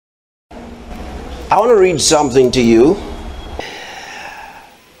I want to read something to you.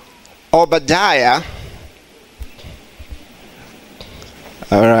 Obadiah.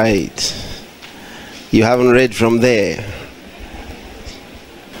 All right. You haven't read from there.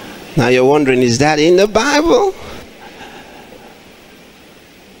 Now you're wondering, is that in the Bible?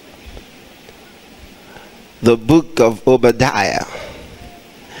 The book of Obadiah.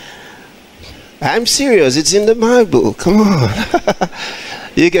 I'm serious, it's in the Bible. Come on.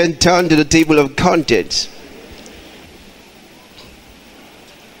 You can turn to the table of contents.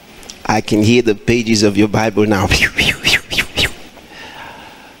 I can hear the pages of your Bible now.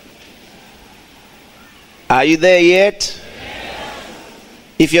 Are you there yet?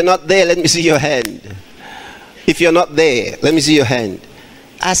 If you're not there, let me see your hand. If you're not there, let me see your hand.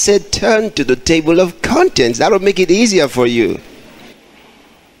 I said turn to the table of contents. That'll make it easier for you.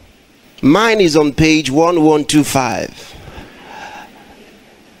 Mine is on page 1125.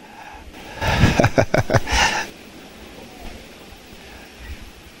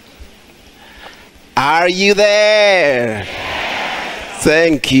 Are you there?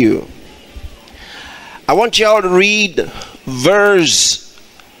 Thank you. I want you all to read verse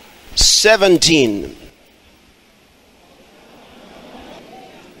 17.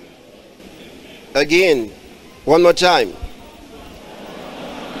 Again, one more time.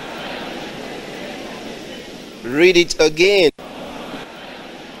 Read it again.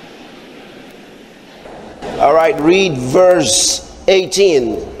 All right, read verse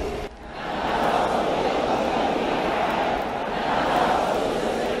 18.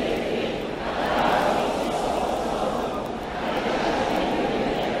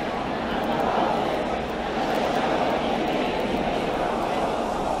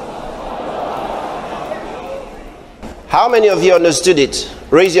 How many of you understood it?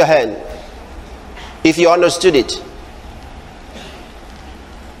 Raise your hand if you understood it.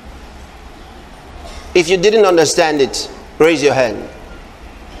 If you didn't understand it, raise your hand.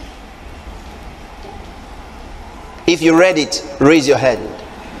 If you read it, raise your hand.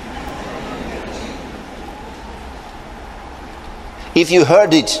 If you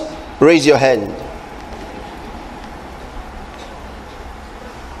heard it, raise your hand.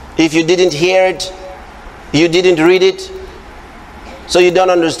 If you didn't hear it, you didn't read it, so you don't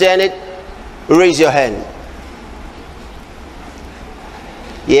understand it, raise your hand.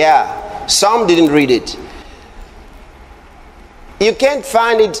 Yeah, some didn't read it. You can't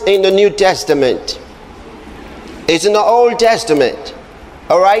find it in the New Testament. It's in the Old Testament.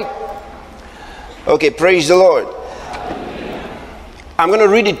 All right? Okay, praise the Lord. I'm going to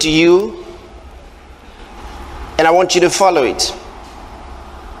read it to you, and I want you to follow it.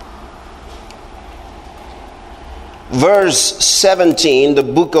 Verse 17, the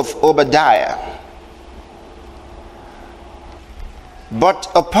book of Obadiah.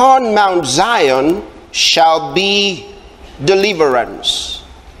 But upon Mount Zion shall be deliverance,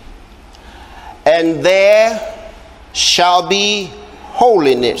 and there shall be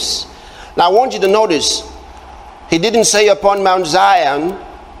holiness. Now I want you to notice, he didn't say upon Mount Zion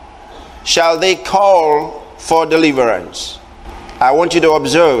shall they call for deliverance. I want you to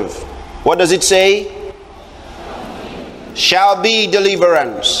observe. What does it say? Shall be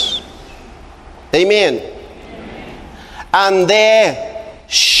deliverance. Amen. And there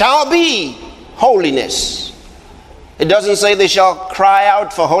shall be holiness. It doesn't say they shall cry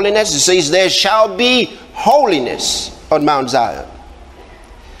out for holiness. It says there shall be holiness on Mount Zion.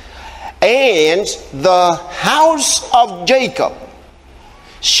 And the house of Jacob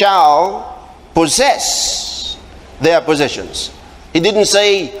shall possess their possessions. He didn't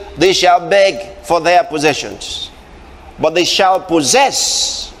say they shall beg for their possessions, but they shall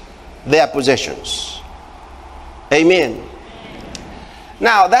possess their possessions. Amen.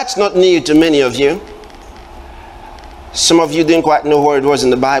 Now, that's not new to many of you. Some of you didn't quite know where it was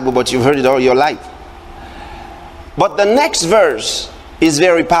in the Bible, but you've heard it all your life. But the next verse is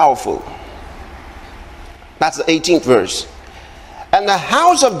very powerful. That's the 18th verse. And the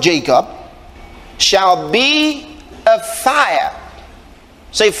house of Jacob shall be a fire.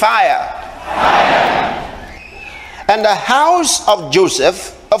 Say fire. Fire. And the house of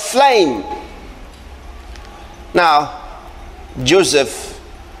Joseph a flame. Now, Joseph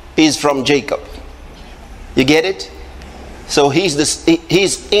is from Jacob. You get it? So he's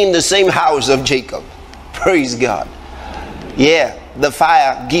in the same house of Jacob. Praise God. Yeah, the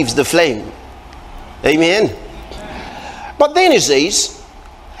fire gives the flame. Amen. But then he says,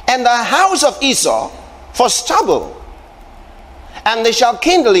 and the house of Esau for stubble, and they shall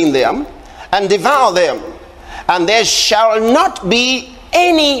kindle in them and devour them, and there shall not be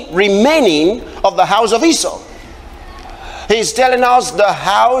any remaining of the house of Esau. He's telling us the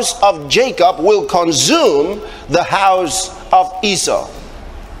house of Jacob will consume the house of Esau.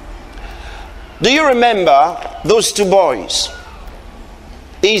 Do you remember those two boys,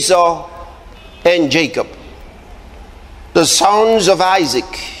 Esau and Jacob, the sons of Isaac,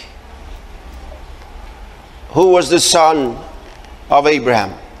 who was the son of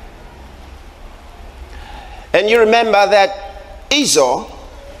Abraham? And you remember that Esau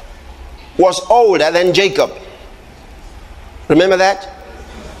was older than Jacob. Remember that?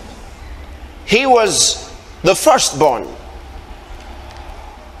 He was the firstborn.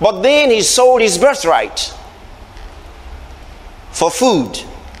 But then he sold his birthright for food.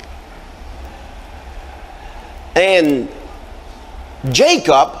 And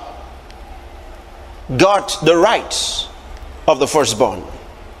Jacob got the rights of the firstborn.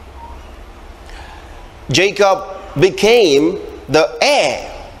 Jacob became the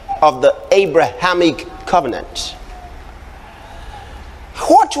heir of the Abrahamic covenant.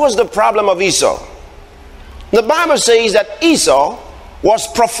 What was the problem of Esau? The Bible says that Esau was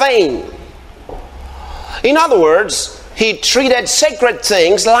profane. In other words, he treated sacred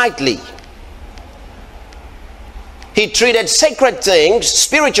things lightly. He treated sacred things,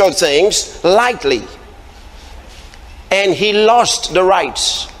 spiritual things, lightly. And he lost the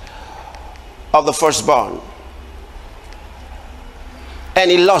rights of the firstborn.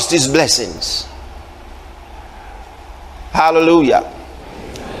 And he lost his blessings. Hallelujah.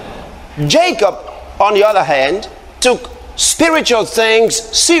 Jacob, on the other hand, took spiritual things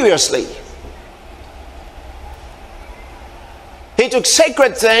seriously. He took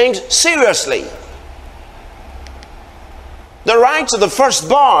sacred things seriously. The rights of the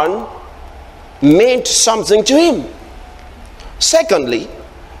firstborn meant something to him. Secondly,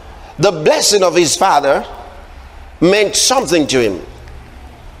 the blessing of his father meant something to him,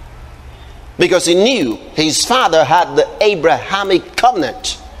 because he knew his father had the Abrahamic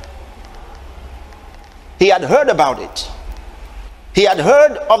covenant. He had heard about it. He had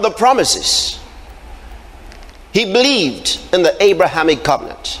heard of the promises. He believed in the Abrahamic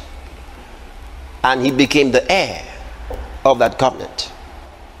covenant, and he became the heir of that covenant.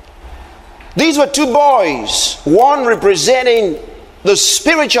 These were two boys, one representing the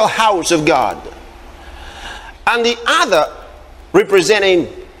spiritual house of God, and the other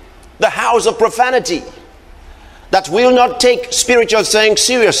representing the house of profanity that will not take spiritual things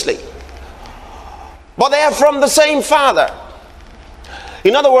seriously. But they are from the same father.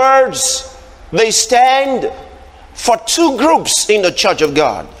 In other words, they stand for two groups in the church of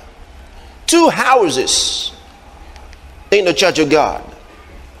God, two houses in the church of God.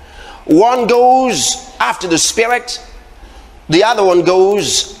 One goes after the spirit, the other one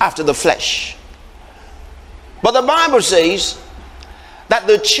goes after the flesh. But the Bible says that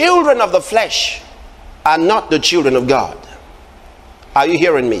the children of the flesh are not the children of God. Are you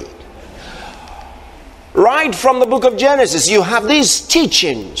hearing me? Right from the book of Genesis, you have these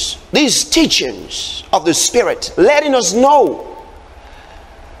teachings of the Spirit, letting us know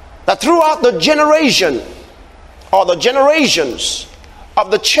that throughout the generation or the generations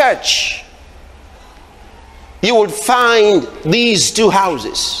of the church, you will find these two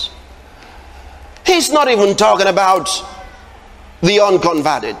houses. He's not even talking about the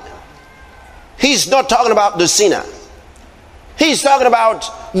unconverted. He's not talking about the sinner. He's talking about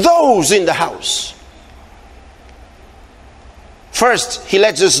those in the house. First, he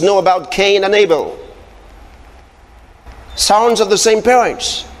lets us know about Cain and Abel, sons of the same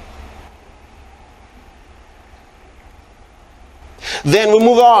parents. Then we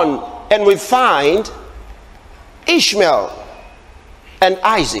move on and we find Ishmael and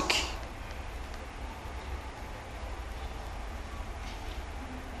Isaac.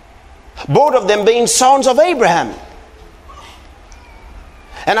 Both of them being sons of Abraham.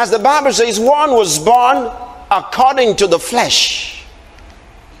 And as the Bible says, one was born according to the flesh.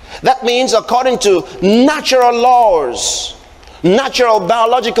 That means according to natural laws, natural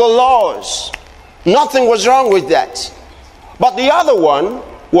biological laws. Nothing was wrong with that. But the other one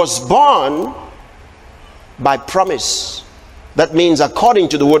was born by promise. That means according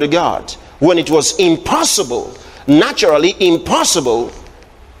to the word of God, when it was impossible, naturally impossible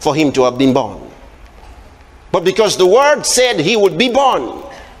for him to have been born. But because the word said he would be born,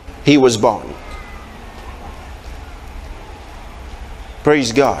 he was born.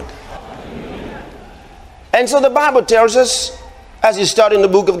 Praise God. And so the Bible tells us, as you start in the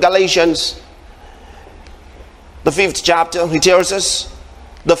book of Galatians, the 5th chapter, he tells us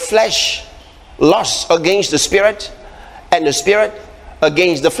the flesh lusts against the spirit, and the spirit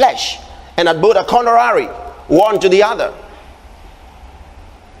against the flesh, and that both are contrary one to the other.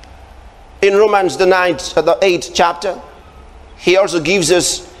 In Romans the 8th chapter, he also gives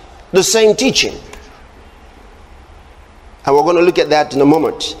us the same teaching. And we're going to look at that in a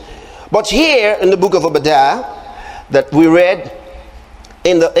moment. But here in the book of Obadiah that we read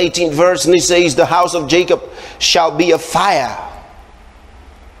in the 18th verse, and it says, the house of Jacob shall be a fire.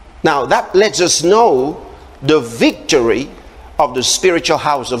 Now that lets us know the victory of the spiritual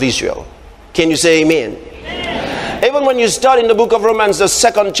house of Israel. Can you say amen? Amen. Even when you study in the book of Romans, the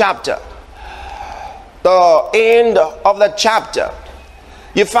 2nd chapter, the end of that chapter,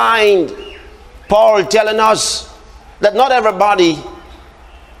 you find Paul telling us that not everybody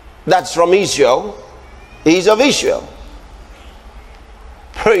that's from Israel is of Israel.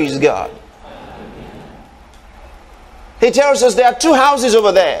 Praise God. He tells us there are two houses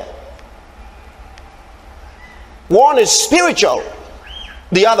over there. One is spiritual,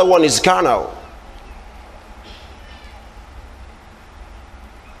 the other one is carnal.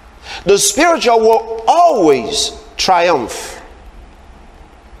 The spiritual will always triumph.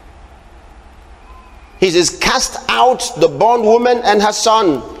 He says, cast out the bondwoman and her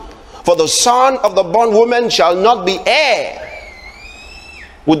son, for the son of the bondwoman shall not be heir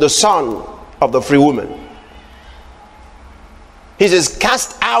with the son of the free woman. He says,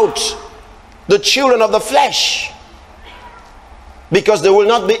 cast out the children of the flesh, because they will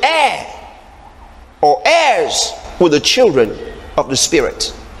not be heir or heirs with the children of the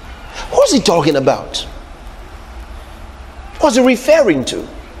spirit. What's he talking about? What's he referring to?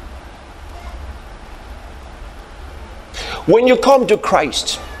 When you come to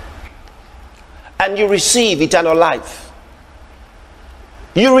Christ and you receive eternal life,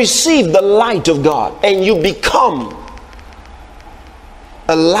 you receive the light of God and you become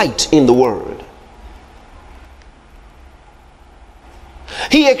a light in the world.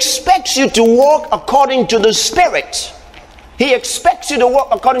 He expects you to walk according to the Spirit. He expects you to walk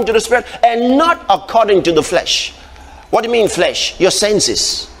according to the Spirit and not according to the flesh. What do you mean flesh? Your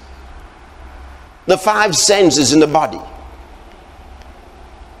senses. The 5 senses in the body.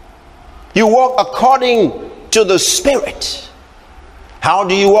 You walk according to the Spirit. How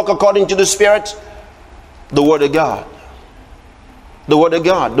do you walk according to the Spirit? The Word of God. The Word of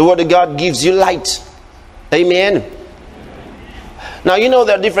God. The Word of God gives you light. Amen. Now you know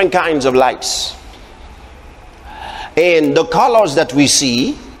there are different kinds of lights. And the colors that we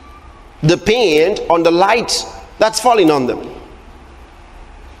see depend on the light that's falling on them.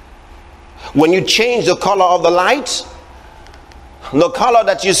 When you change the color of the light, the color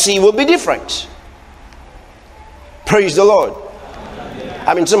that you see will be different. Praise the Lord.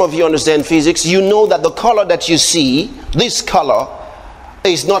 I mean, some of you understand physics. You know that the color that you see, this color,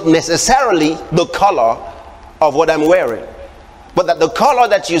 is not necessarily the color of what I'm wearing. But that the color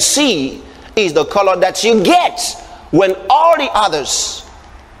that you see is the color that you get when all the others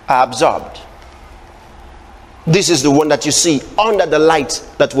are absorbed. This is the one that you see under the light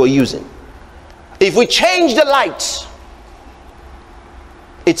that we're using. If we change the light,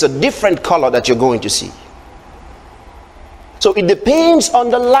 it's a different color that you're going to see. So it depends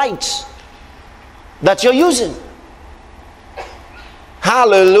on the light that you're using.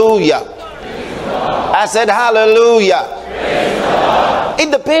 Hallelujah. I said hallelujah.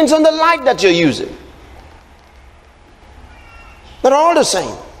 It depends on the light that you're using. They're all the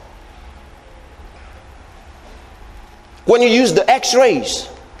same. When you use the X-rays,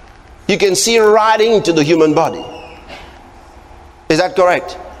 you can see right into the human body. Is that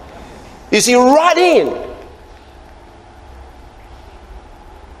correct? You see right in.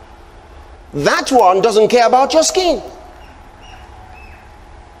 That one doesn't care about your skin.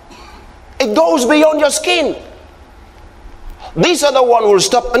 It goes beyond your skin. This other one will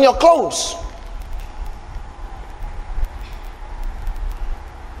stop on your clothes.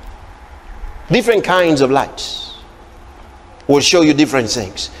 Different kinds of lights will show you different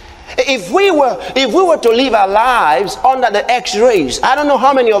things. If we were to live our lives under the X-rays, I don't know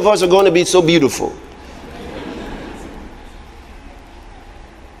how many of us are going to be so beautiful.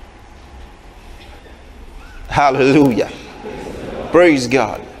 Hallelujah. Praise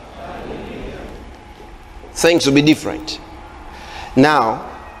God. Things will be different. Now,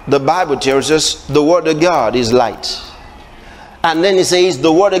 the Bible tells us the Word of God is light. And then it says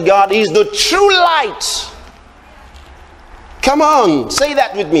the Word of God is the true light. Come on, say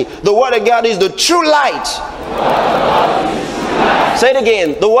that with me. The Word of God is the true light. Say it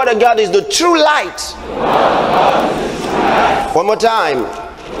again. The Word of God is the true light. One more time.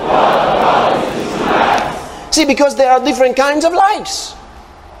 See, because there are different kinds of lights.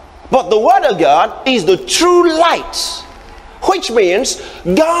 But the Word of God is the true light. Which means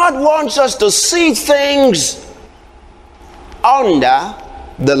God wants us to see things under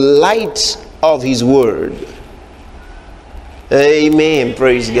the light of His Word. Amen.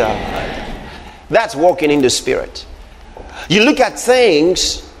 Praise God. That's walking in the Spirit. You look at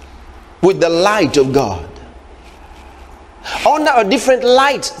things with the light of God. Under a different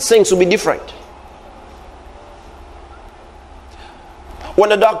light, things will be different.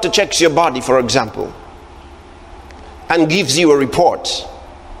 When a doctor checks your body, for example, and gives you a report,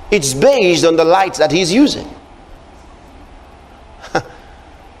 it's based on the light that he's using.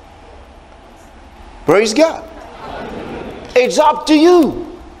 Praise God. It's up to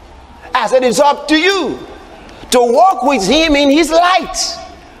you. I said it's up to you to walk with him in his light,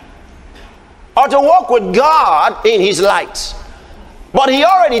 or to walk with God in his light. But he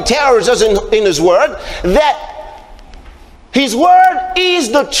already tells us in his word that his word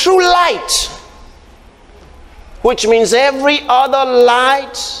is the true light, which means every other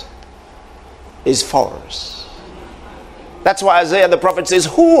light is false. That's why Isaiah the prophet says,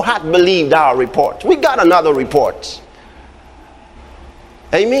 who hath believed our report? We got another report.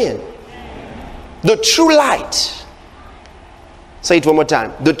 Amen. The true light. Say it one more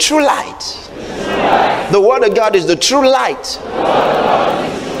time. The true light. The word of God is the true light.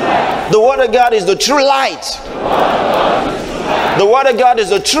 The word of God is the true light. The word of God is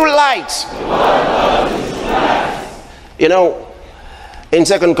the true light. You know, in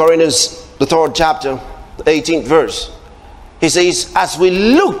 2 Corinthians, the 3rd chapter, the 18th verse, he says, as we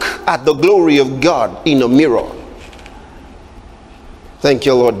look at the glory of God in a mirror. Thank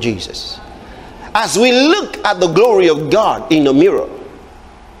you, Lord Jesus. As we look at the glory of God in a mirror.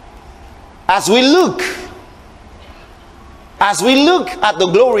 As we look at the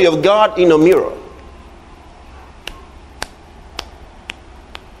glory of God in a mirror.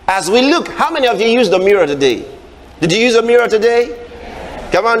 As we look, how many of you used the mirror today? Did you use a mirror today?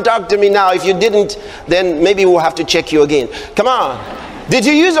 Yes. Come on, talk to me now. If you didn't, then maybe we'll have to check you again. Come on. Did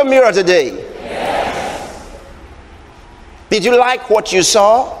you use a mirror today? Yes. Did you like what you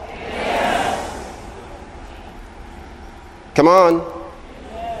saw? Yes. Come on.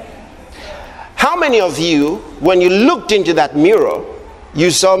 Yes. How many of you, when you looked into that mirror,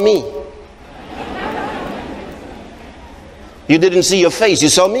 you saw me? You didn't see your face, you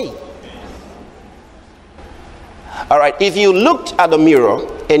saw me. All right, if you looked at the mirror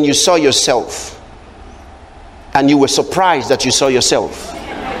and you saw yourself, and you were surprised that you saw yourself,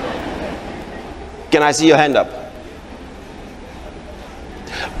 can I see your hand up?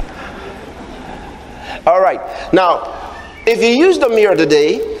 All right, now, if you used the mirror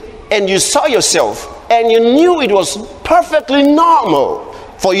today and you saw yourself and you knew it was perfectly normal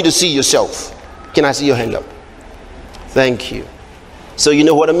for you to see yourself, can I see your hand up? Thank you. So you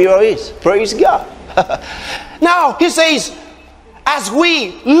know what a mirror is. Praise God. Now he says, as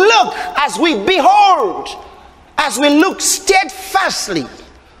we look, as we behold, as we look steadfastly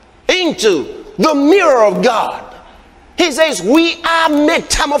into the mirror of God, he says we are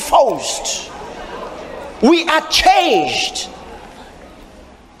metamorphosed. We are changed.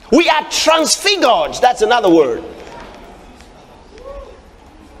 We are transfigured. That's another word.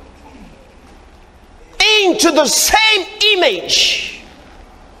 Into the same image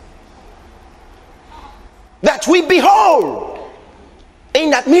that we behold in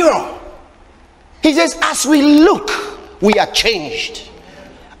that mirror. He says, as we look, we are changed.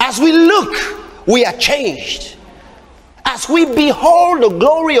 As we look, we are changed. As we behold the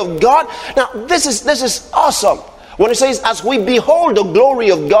glory of God. Now, this is awesome. When it says, as we behold the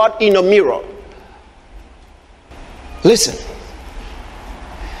glory of God in a mirror. Listen.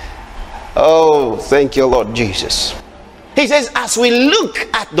 Oh, thank you, Lord Jesus. He says, as we look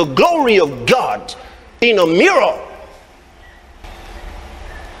at the glory of God in a mirror.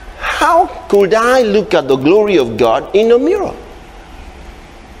 How could I look at the glory of God in a mirror?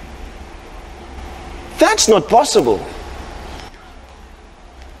 That's not possible.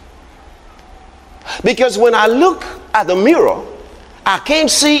 Because when I look at the mirror, I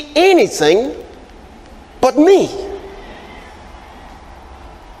can't see anything but me.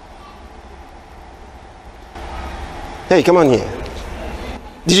 Hey, come on here.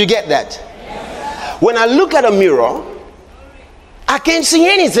 Did you get that? When I look at a mirror, I can't see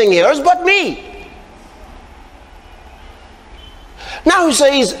anything else but me. Now he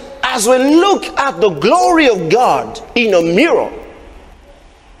says, as we look at the glory of God in a mirror,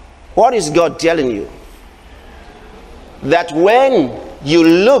 what is God telling you? That when you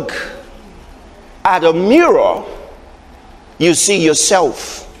look at a mirror, you see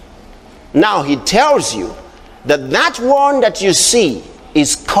yourself. Now he tells you that that one that you see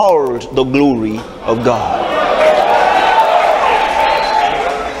is called the glory of God.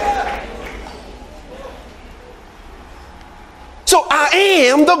 So I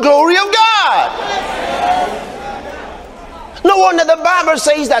am the glory of God. No wonder the Bible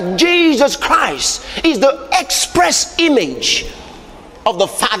says that Jesus Christ is the express image of the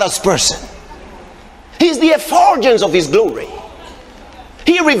Father's person. He's the effulgence of his glory.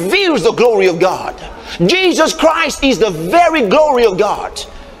 He reveals the glory of God. Jesus Christ is the very glory of God.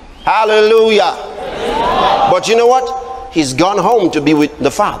 Hallelujah. But you know what? He's gone home to be with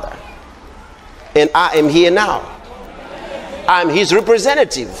the Father. And I am here now. I'm his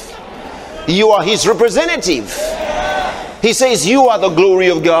representative. You are his representative. He says you are the glory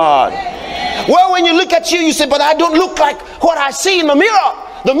of God. Well, when you look at you, you say, but I don't look like what I see in the mirror.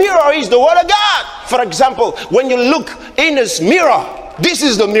 The mirror is the word of God. For example, when you look in this mirror, this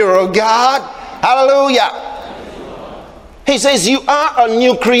is the mirror of God. Hallelujah. He says you are a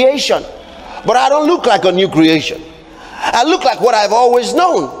new creation. But I don't look like a new creation. I look like what I've always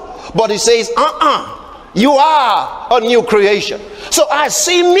known. But he says, you are a new creation. So I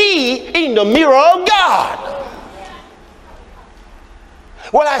see me in the mirror of God.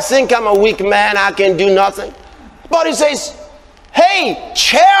 Well, I think I'm a weak man. I can do nothing. But he says, hey,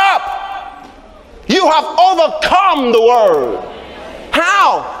 cheer up. You have overcome the world.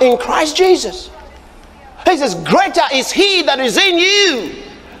 How? In Christ Jesus. He says, greater is he that is in you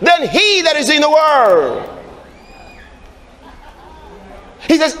than he that is in the world.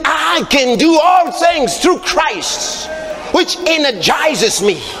 He says, I can do all things through Christ, which energizes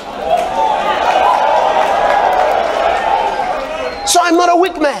me. So I'm not a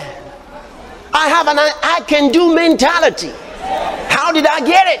weak man. I have an I can do mentality. How did I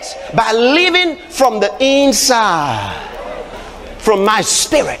get it? By living from the inside, from my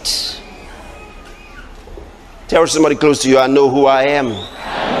spirit. Tell somebody close to you, I know who I am.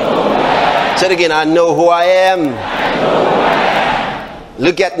 Say it again, I know who I am.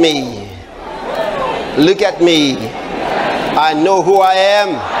 Look at me. Look at me. I know who I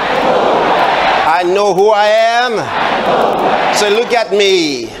am. I know who I am. Say, look at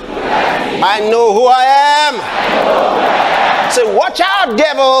me. I know who I am. Say, watch out,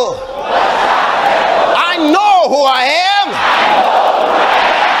 devil. I know who I am.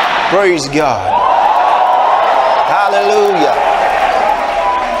 Praise God. Hallelujah.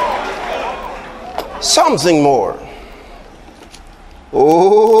 Something more.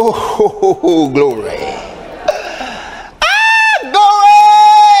 Oh, glory. Glory.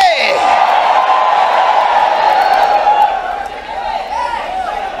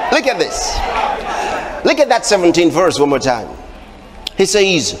 Look at this. Look at that 17th verse one more time. He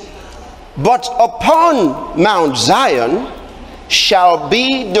says, but upon Mount Zion shall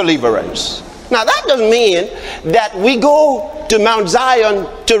be deliverance. Now that doesn't mean that we go to Mount Zion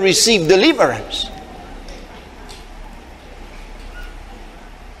to receive deliverance.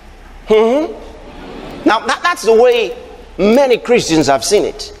 Now that's the way many Christians have seen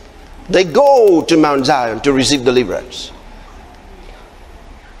it. They go to Mount Zion to receive deliverance.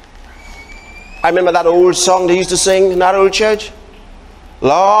 I remember that old song they used to sing in that old church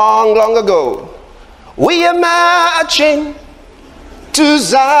long, long ago. We are marching to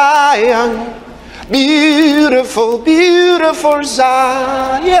Zion, beautiful, beautiful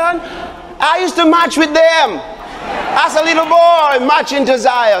Zion. I used to march with them as a little boy, marching to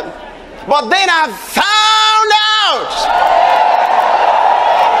Zion. But then I found out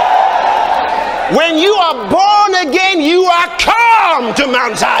when you are born again, you are come to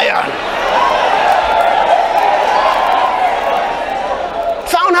Mount Zion.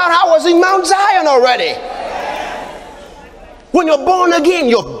 Found out I was in Mount Zion already. When you're born again,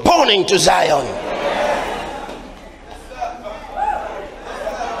 you're born into Zion.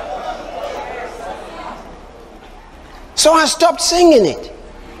 So I stopped singing it.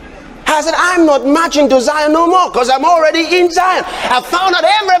 I said, I'm not marching to Zion no more because I'm already in Zion. I found out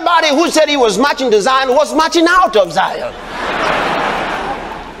everybody who said he was marching to Zion was marching out of Zion.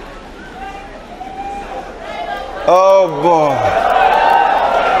 Oh boy.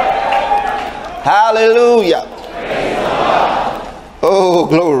 Hallelujah. Oh,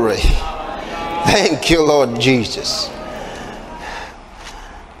 glory. Thank you, Lord Jesus.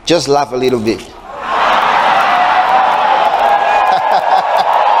 Just laugh a little bit.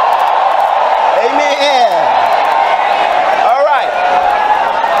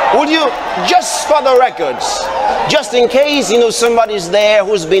 Would you, just for the records, just in case somebody's there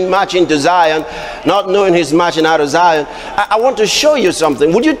who's been marching to Zion, not knowing he's marching out of Zion, I want to show you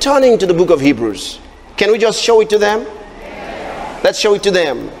something. Would you turn into the book of Hebrews? Can we just show it to them? Let's show it to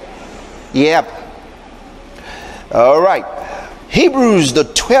them. Yep. All right. Hebrews, the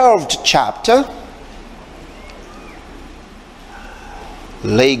 12th chapter.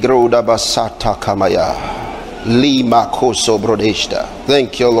 Legroda basata kamaya. Lima koso brodeshta.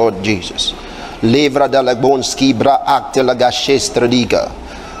 Thank you, Lord Jesus. Livra de la bonski bra acte la gashestradiga.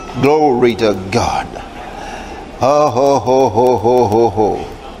 Glory to God. Ho ho ho ho ho ho ho.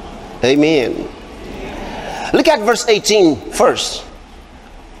 Amen. Look at verse 18 first.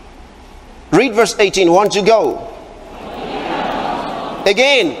 Read verse 18. Want to go?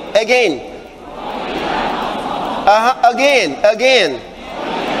 Again. Again.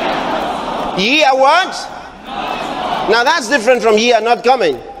 Ye are what? Now that's different from ye are not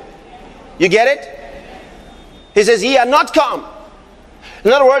coming. You get it? He says ye are not come.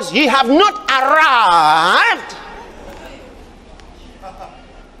 In other words, ye have not arrived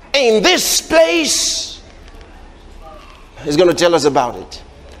in this place. He's going to tell us about it.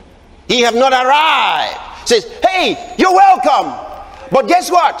 Ye have not arrived. Says, hey, you're welcome. But guess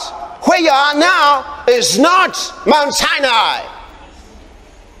what? Where you are now is not Mount Sinai.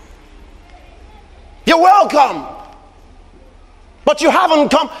 You're welcome. But you haven't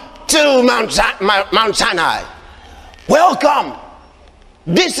come to Mount Sinai. Welcome.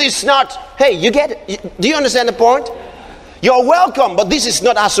 This is not, hey, you get it? Do you understand the point? You're welcome, but this is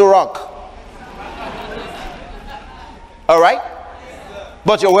not Asurok. All right?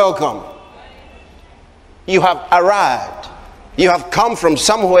 But you're welcome. You have arrived. You have come from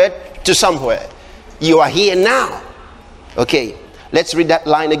somewhere to somewhere. You are here now. Okay, let's read that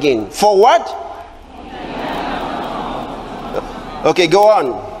line again. For what? Okay, go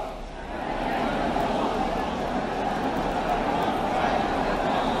on.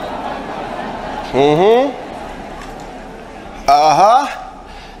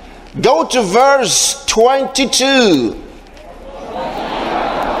 Go to verse 22.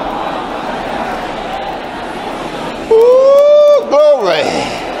 Ooh, glory.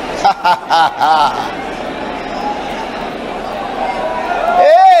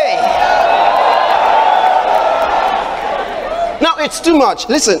 Hey. Now it's too much.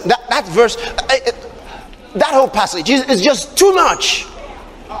 Listen, that verse, that whole passage is just too much.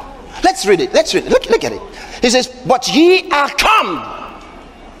 Let's read it. Look at it. He says, but ye are come.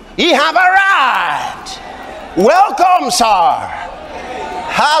 Ye have arrived. Welcome, sir.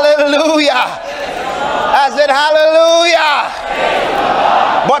 Hallelujah. I said, hallelujah.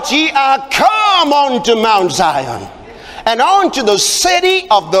 But ye are come unto Mount Zion and unto the city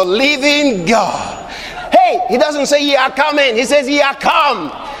of the living God. Hey, he doesn't say ye are coming. He says ye are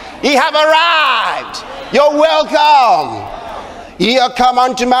come. Ye have arrived. You're welcome. Ye are come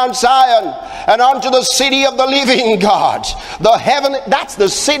unto Mount Zion and unto the city of the living God. The heaven, that's the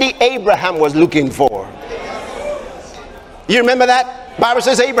city Abraham was looking for. You remember that? Bible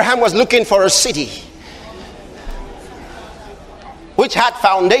says Abraham was looking for a city which had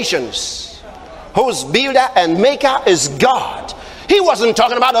foundations, whose builder and maker is God. He wasn't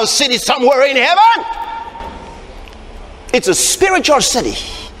talking about a city somewhere in heaven. It's a spiritual city.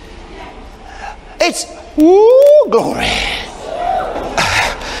 It's, ooh, glory.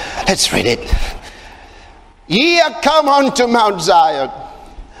 Let's read it. Ye are come unto Mount Zion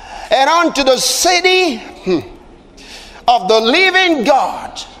and unto the city of the living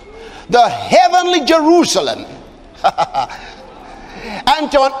God, the heavenly Jerusalem,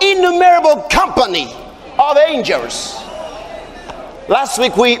 and to an innumerable company of angels. Last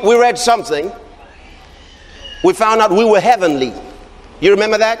week we read something. We found out we were heavenly. You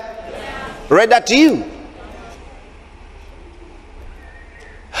remember that? Yeah. Read that to you.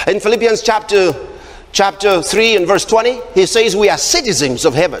 In Philippians chapter 3 and verse 20, he says we are citizens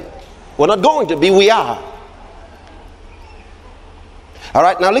of heaven. We're not going to be, we are. All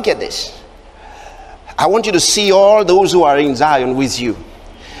right, now look at this. I want you to see all those who are in Zion with you.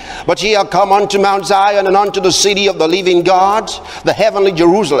 But ye are come unto Mount Zion and unto the city of the living God, the heavenly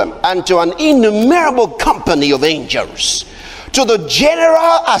Jerusalem, and to an innumerable company of angels, to the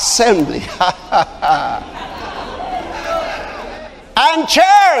general assembly and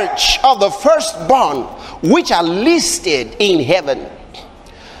church of the firstborn, which are listed in heaven,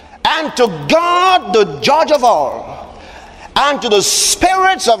 and to God the judge of all, and to the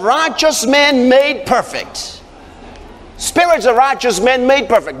spirits of righteous men made perfect. Spirits of righteous men made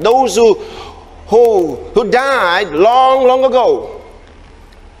perfect. Those who died long ago,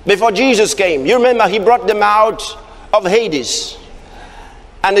 before Jesus came. You remember he brought them out of Hades,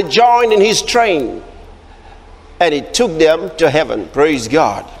 and they joined in his train, and he took them to heaven. Praise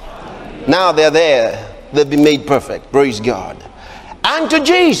God. Now they're there. They've been made perfect. Praise God. And to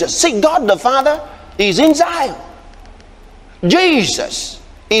Jesus. See, God the Father is in Zion. Jesus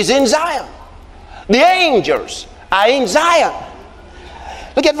is in Zion. The angels are in Zion.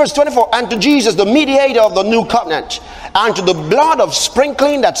 Look at verse 24. And to Jesus, the mediator of the new covenant, and to the blood of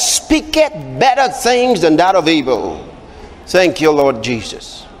sprinkling that speaketh better things than that of Abel. Thank you, Lord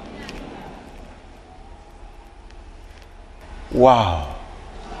Jesus. Wow.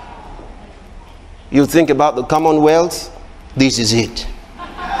 You think about the Commonwealth, this is it.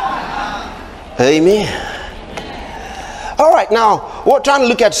 Amen. All right, now we're trying to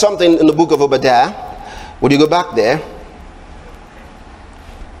look at something in the book of Obadiah. Would you go back there?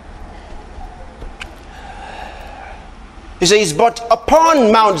 He says, but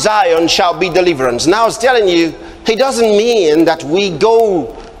upon Mount Zion shall be deliverance. Now I was telling you, he doesn't mean that we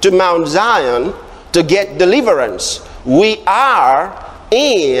go to Mount Zion to get deliverance. We are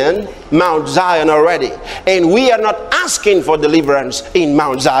in Mount Zion already. And we are not asking for deliverance in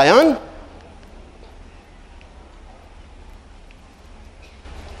Mount Zion.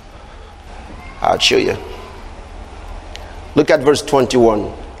 I'll show you. Look at verse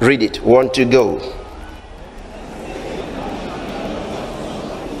 21. Read it. 1, 2, go.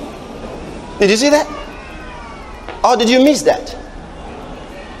 Did you see that? Or did you miss that?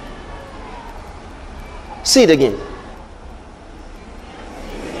 See it again.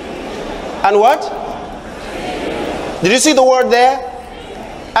 And what? Did you see the word there?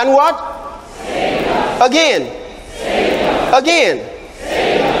 And what? Again. Again.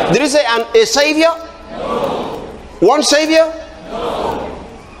 Did you say a savior? No. One savior? No.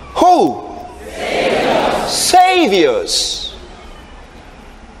 Who? Saviors.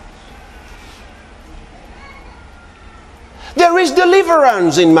 There is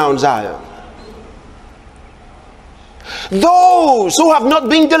deliverance in Mount Zion. Those who have not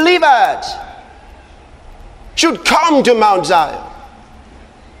been delivered should come to Mount Zion.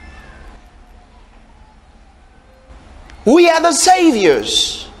 We are the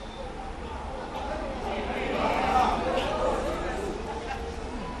saviors.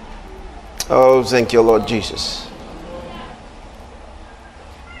 Oh, thank you, Lord Jesus.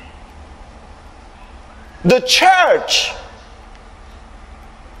 The church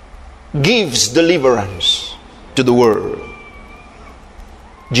gives deliverance to the world.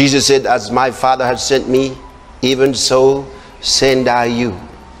 Jesus said, as my Father has sent me, even so send I you.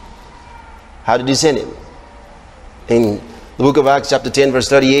 How did he send him? In the book of Acts chapter 10 verse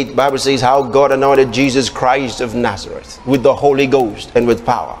 38, the Bible says how God anointed Jesus Christ of Nazareth with the Holy Ghost and with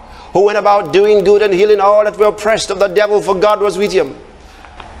power, who went about doing good and healing all that were oppressed of the devil, for God was with him.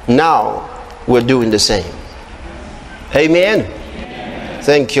 Now we're doing the same. Amen.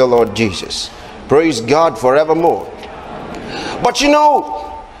 Thank you, Lord Jesus. Praise God forevermore. But you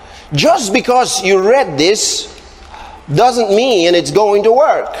know, just because you read this doesn't mean it's going to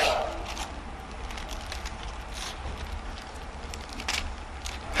work.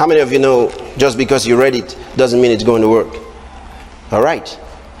 How many of you know just because you read it doesn't mean it's going to work? All right.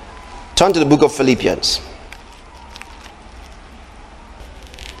 Turn to the book of Philippians.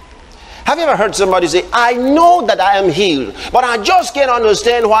 Have you ever heard somebody say, I know that I am healed, but I just can't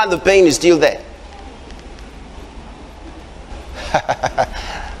understand why the pain is still there?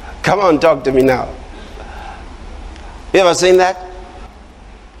 Come on, talk to me now. You ever seen that?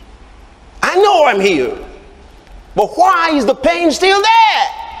 I know I'm healed, but why is the pain still there?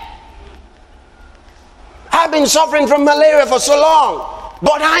 I've been suffering from malaria for so long,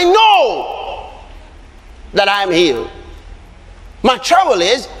 but I know that I'm healed. My trouble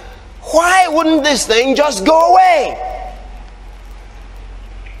is, why wouldn't this thing just go away?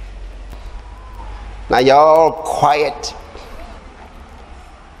 Now y'all quiet.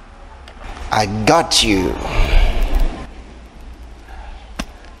 I got you.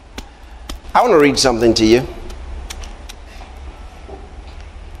 I want to read something to you.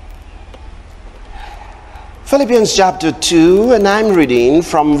 Philippians chapter 2, and I'm reading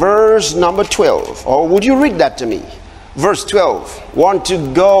from verse number 12. Or would you read that to me? Verse 12. Want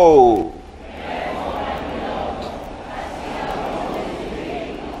to go.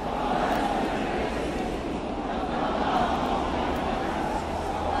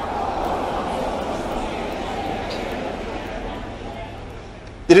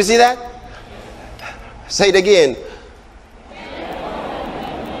 Did you see that? Say it again.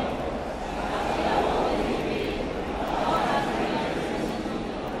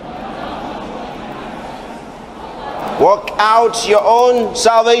 Work out your own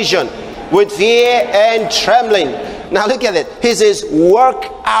salvation with fear and trembling. Now look at it. He says, work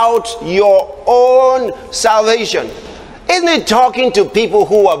out your own salvation. Isn't he talking to people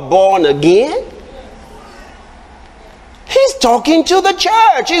who are born again? He's talking to the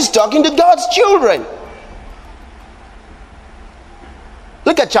church. He's talking to God's children.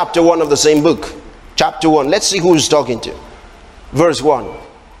 Look at chapter 1 of the same book. Chapter 1. Let's see who he's talking to. Verse 1.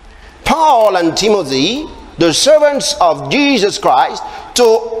 Paul and Timothy, the servants of Jesus Christ, to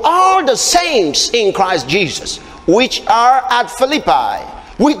all the saints in Christ Jesus, which are at Philippi,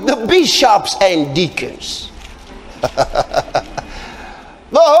 with the bishops and deacons.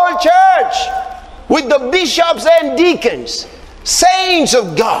 The whole church, with the bishops and deacons, saints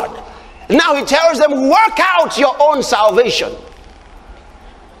of God. Now he tells them, work out your own salvation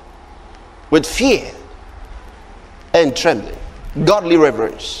with fear and trembling, godly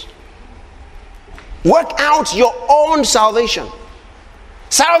reverence. Work out your own salvation.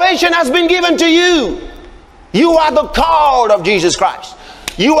 Salvation has been given to you. You are the called of Jesus Christ.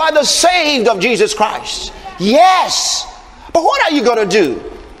 You are the saved of Jesus Christ. Yes. But what are you going to do?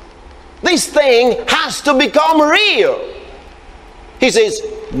 This thing has to become real. He says,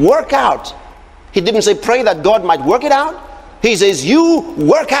 work out. He didn't say pray that God might work it out. He says, you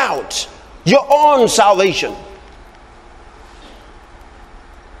work out your own salvation.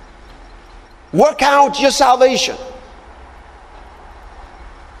 Work out your salvation.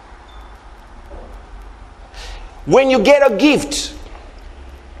 When you get a gift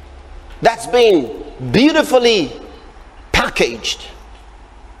that's been beautifully packaged,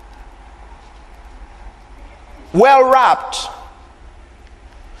 well wrapped,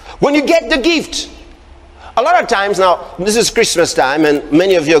 when you get the gift, a lot of times, now this is Christmas time and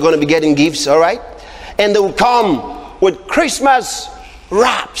many of you are going to be getting gifts, all right? And they will come with Christmas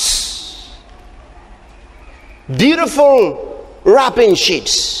wraps, beautiful wrapping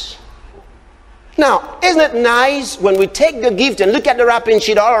sheets. Now, isn't it nice when we take the gift and look at the wrapping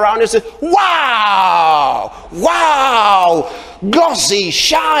sheet all around and say, wow, wow, glossy,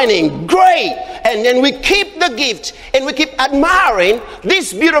 shining, great. And then we keep the gift and we keep admiring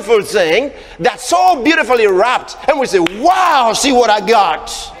this beautiful thing that's so beautifully wrapped. And we say, wow, see what I got.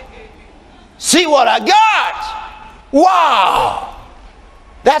 See what I got. Wow.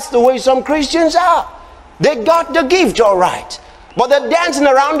 That's the way some Christians are. They got the gift all right, but they're dancing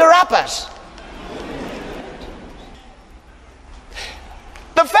around the wrappers.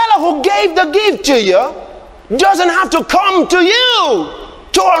 The fellow who gave the gift to you doesn't have to come to you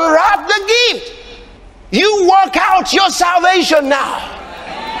to unwrap the gift. You work out your salvation now.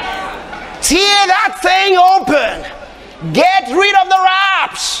 Tear that thing open. Get rid of the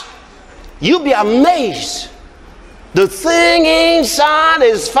wraps. You'll be amazed. The thing inside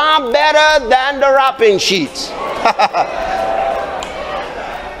is far better than the wrapping sheet.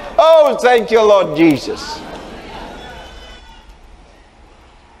 Oh, thank you, Lord Jesus.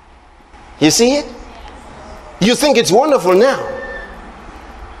 You see it? You think it's wonderful now.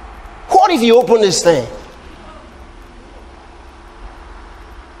 What if you open this thing?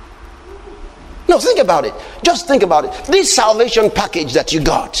 No, think about it. Just think about it. This salvation package that you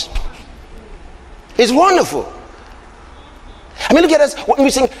got is wonderful. I mean, look at us when we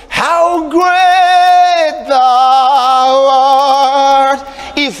sing, how great thou art.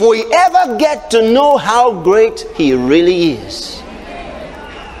 If we ever get to know how great he really is.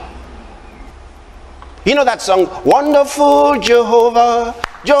 You know that song, Wonderful Jehovah,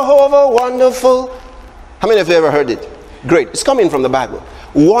 Jehovah Wonderful. How many of you ever heard it? Great. It's coming from the Bible.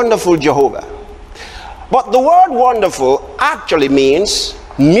 Wonderful Jehovah. But the word wonderful actually means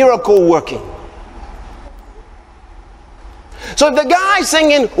miracle working. So if the guy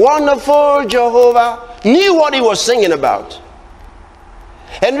singing Wonderful Jehovah knew what he was singing about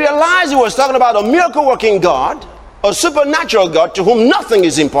and realized he was talking about a miracle working God, a supernatural God to whom nothing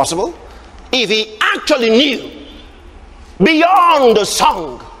is impossible, if he actually knew beyond the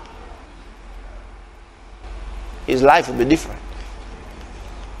song, his life would be different.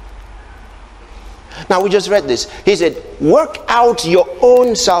 Now we just read this. He said, work out your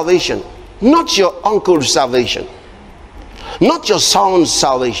own salvation, not your uncle's salvation, not your son's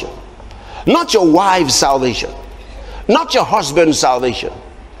salvation, not your wife's salvation, not your husband's salvation.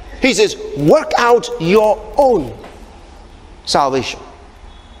 He says, work out your own salvation.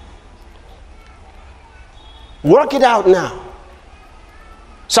 Work it out now.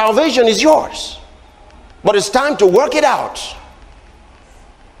 Salvation is yours, but it's time to work it out.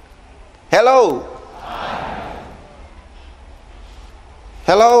 Hello.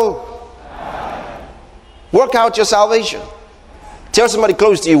 Hello. Work out your salvation. Tell somebody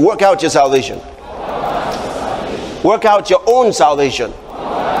close to you, work out your salvation. Work out your own salvation.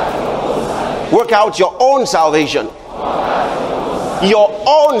 Work out your own salvation. Your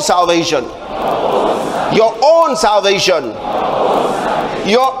own salvation. Your own salvation.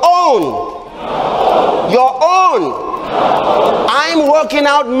 Your own. Your own. I'm working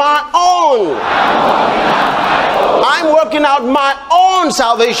out my own. I'm working out my own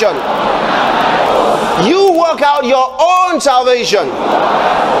salvation. You work out your own salvation.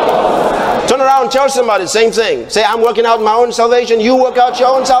 Turn around and tell somebody the same thing. Say, I'm working out my own salvation. You work out your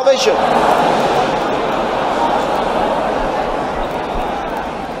own salvation.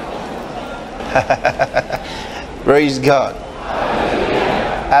 Praise God.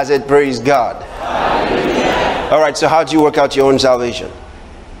 I said, praise God. All right, so how do you work out your own salvation?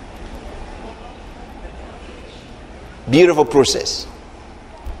 Beautiful process.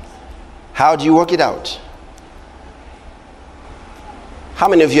 How do you work it out? How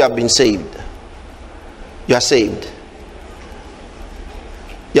many of you have been saved? You are saved.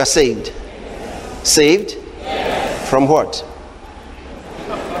 You are saved. Saved? Yes. From what?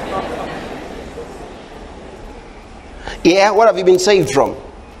 Yeah, what have you been saved from?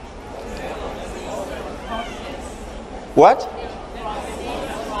 What?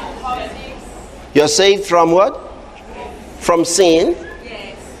 You're saved from what? From sin?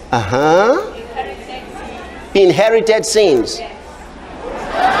 Uh-huh. Inherited sins.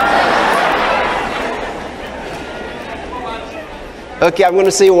 Okay, I'm going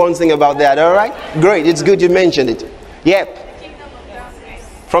to say one thing about that, all right? Great, it's good you mentioned it. Yep.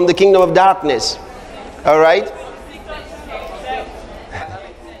 From the kingdom of darkness. All right?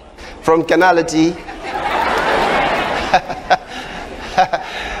 From carnality.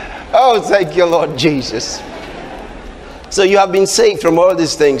 Oh, thank you, Lord Jesus. So you have been saved from all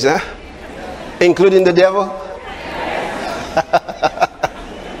these things, huh? Including the devil?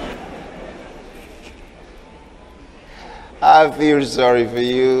 I feel sorry for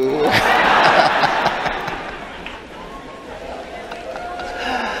you.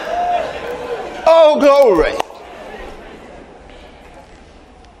 Oh, glory.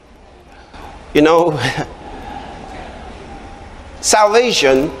 You know,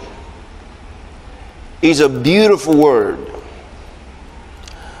 salvation is a beautiful word,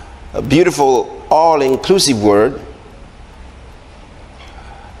 a beautiful all-inclusive word.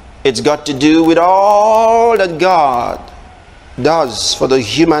 It's got to do with all that God does for the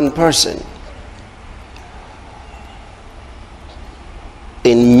human person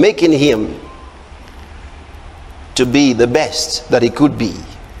in making him to be the best that he could be,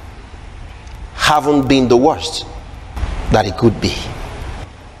 haven't been the worst that he could be.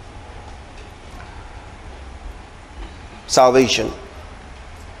 Salvation.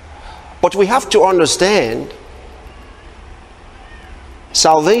 But we have to understand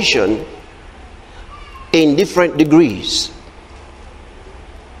salvation in different degrees.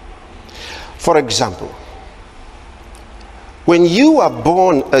 For example, when you are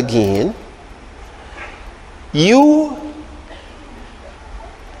born again, you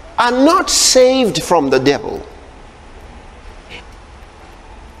are not saved from the devil.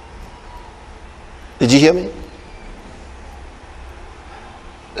 Did you hear me?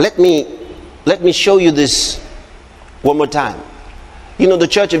 Let me show you this one more time. You know, the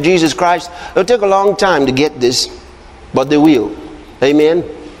Church of Jesus Christ, it'll take a long time to get this, but they will. Amen.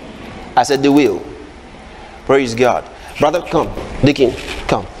 I said they will. Praise God. Brother, come. Deacon,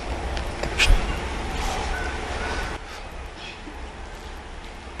 come.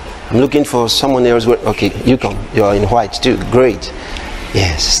 I'm looking for someone else. Okay, you come. You're in white too. Great.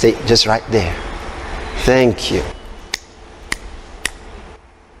 Yes, stay just right there. Thank you.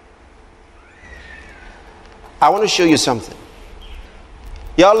 I want to show you something.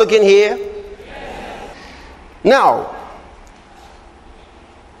 Y'all looking here? Now,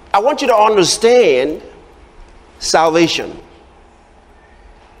 I want you to understand salvation.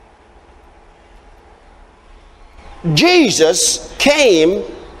 Jesus came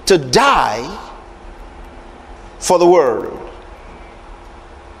to die for the world.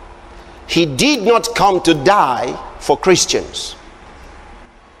 He did not come to die for Christians.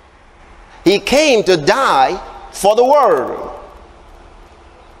 He came to die for the world.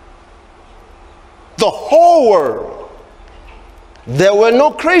 The whole world. There were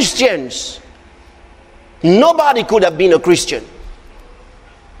no Christians. Nobody could have been a Christian.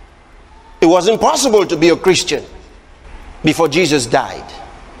 It was impossible to be a Christian before Jesus died.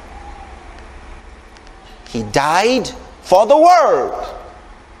 He died for the world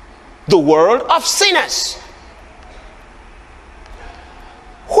of sinners.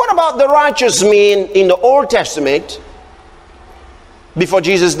 What about the righteous men in the Old Testament before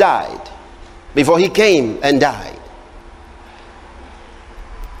Jesus died? Before he came and died?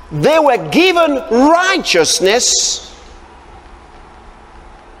 They were given righteousness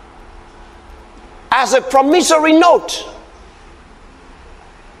as a promissory note.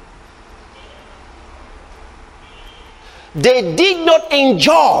 They did not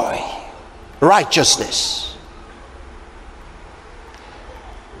enjoy righteousness.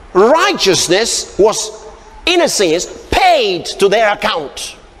 Righteousness was, in a sense, paid to their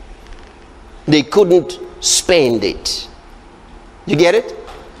account. They couldn't spend it. You get it?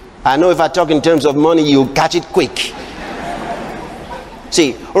 I know if I talk in terms of money, you'll catch it quick.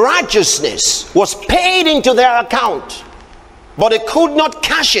 See, righteousness was paid into their account, but they could not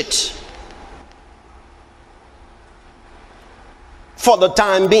cash it for the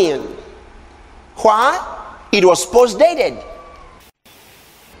time being. Why? It was post-dated.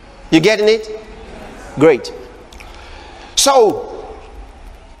 You getting it? Great. So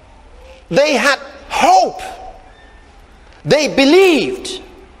they had hope. They believed.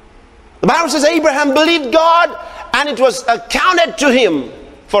 The Bible says Abraham believed God, and it was accounted to him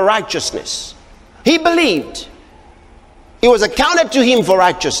for righteousness. He believed. It was accounted to him for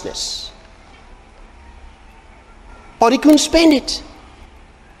righteousness. But he couldn't spend it.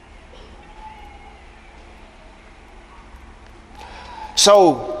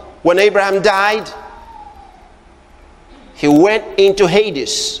 So when Abraham died, he went into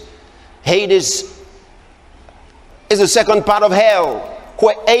Hades. Hades is the second part of hell,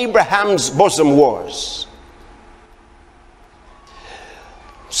 where Abraham's bosom was.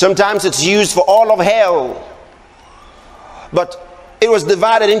 Sometimes it's used for all of hell, but it was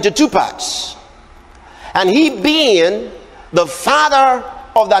divided into two parts. And he, being the father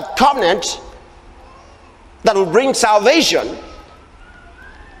of that covenant that will bring salvation,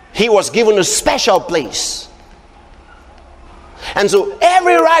 he was given a special place. And so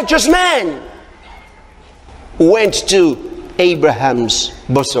every righteous man went to Abraham's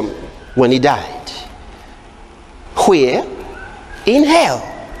bosom when he died. Where? In hell.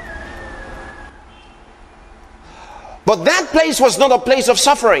 But that place was not a place of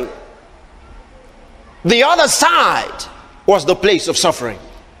suffering. The other side was the place of suffering.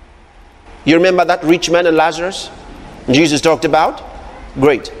 You remember that rich man and Lazarus Jesus talked about?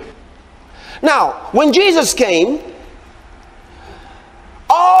 Great. Now, when Jesus came,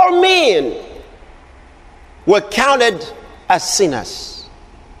 all men were counted as sinners.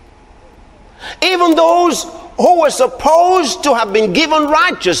 Even those who were supposed to have been given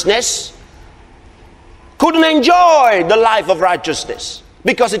righteousness couldn't enjoy the life of righteousness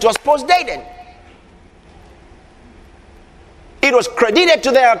because it was post-dated. It was credited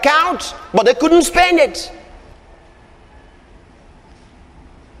to their account, but they couldn't spend it.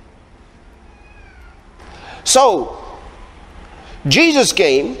 So, Jesus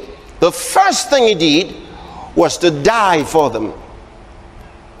came. The first thing he did was to die for them.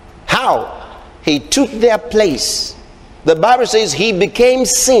 How? He took their place. The Bible says he became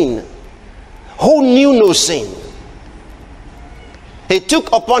sin, who knew no sin. He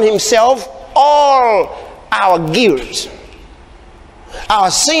took upon himself all our guilt.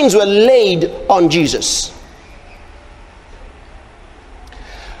 Our sins were laid on Jesus.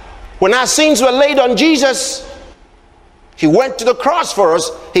 When our sins were laid on Jesus, he went to the cross for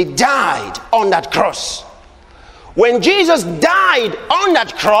us. He died on that cross. When Jesus died on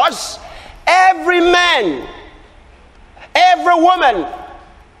that cross, every man, every woman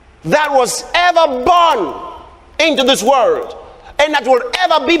that was ever born into this world and that will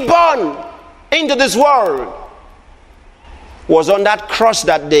ever be born into this world was on that cross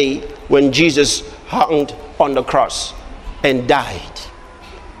that day when Jesus hung on the cross and died.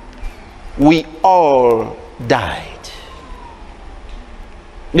 We all died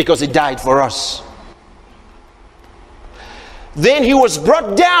because he died for us. Then he was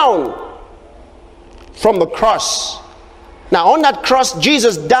brought down from the cross. Now on that cross,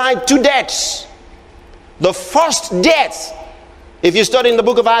 Jesus died two deaths. The first death, if you study in the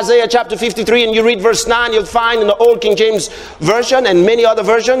book of Isaiah chapter 53 and you read verse 9, you'll find in the Old King James Version and many other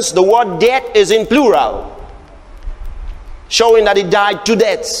versions, the word death is in plural, showing that he died two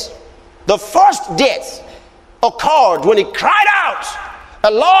deaths. The first death occurred when he cried out,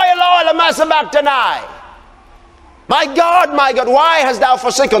 Eloi, Eloi, lama sabachthani. My God, why hast thou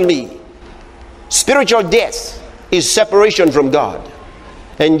forsaken me? Spiritual death is separation from God.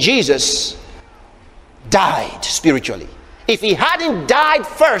 And Jesus died spiritually. If he hadn't died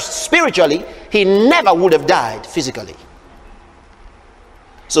first spiritually, he never would have died physically.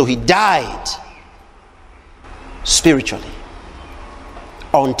 So he died spiritually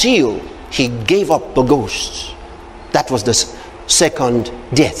until he gave up the ghost. That was the second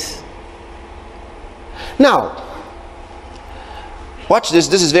death. Now, watch this.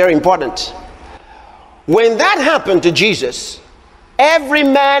 This is very important. When that happened to Jesus, every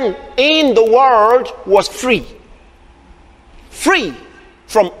man in the world was free. Free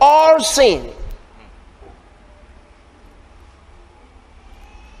from all sin.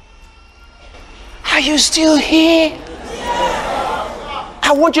 Are you still here?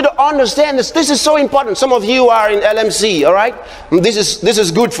 I want you to understand this. This is so important. Some of you are in LMC, all right? This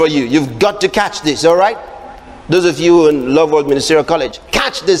is good for you. You've got to catch this, all right? Those of you in Love World Ministerial College,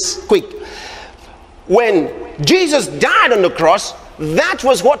 catch this quick. When Jesus died on the cross, that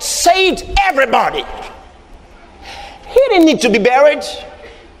was what saved everybody. He didn't need to be buried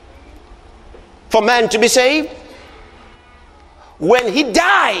for man to be saved. When he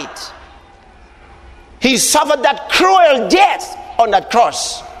died, he suffered that cruel death on that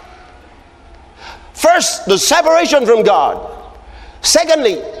cross. First, the separation from God.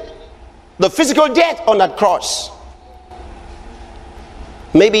 Secondly, the physical death on that cross.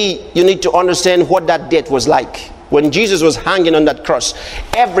 Maybe you need to understand what that death was like. When Jesus was hanging on that cross,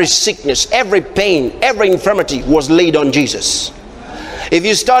 every sickness, every pain, every infirmity was laid on Jesus. If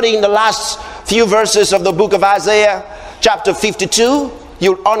you study in the last few verses of the book of Isaiah, chapter 52,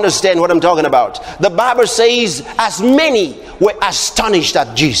 you'll understand what I'm talking about. The Bible says, as many were astonished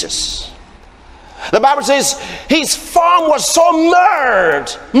at Jesus. The Bible says, his form was so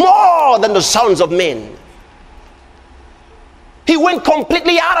marred, more than the sons of men. He went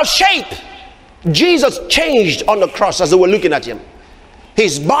completely out of shape. Jesus changed on the cross as they were looking at him.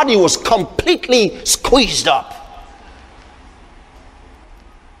 His body was completely squeezed up.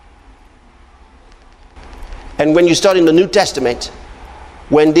 And when you study in the New Testament,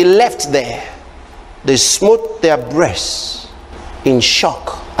 when they left there, they smote their breasts in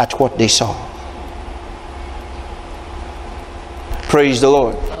shock at what they saw. Praise the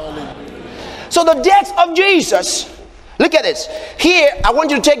Lord. So the death of Jesus, look at this. Here, I want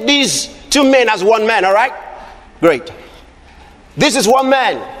you to take these two men as one man, all right? Great. This is one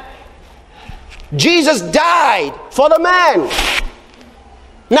man. Jesus died for the man.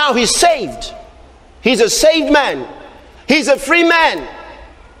 Now he's saved. He's a saved man. He's a free man.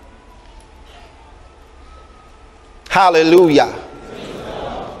 Hallelujah.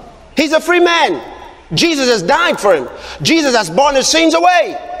 He's a free man. Jesus has died for him. Jesus has borne his sins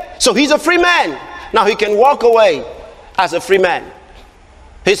away. So he's a free man. Now he can walk away as a free man.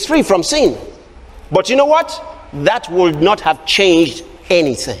 He's free from sin. But you know what? That would not have changed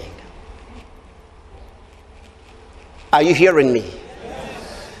anything. Are you hearing me?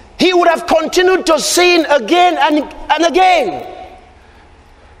 He would have continued to sin again and again.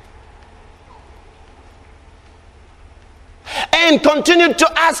 And continued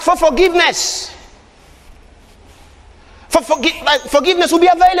to ask for forgiveness. Forgiveness will be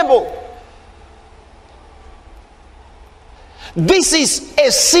available. This is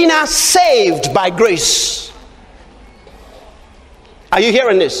a sinner saved by grace. Are you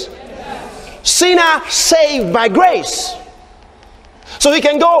hearing this? Yes. Sinner saved by grace. So he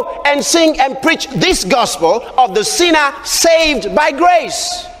can go and sing and preach this gospel of the sinner saved by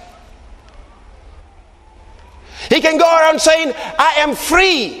grace. He can go around saying, I am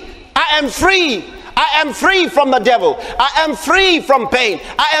free. I am free. I am free from the devil. I am free from pain.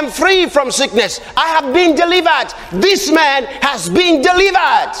 I am free from sickness. I have been delivered. This man has been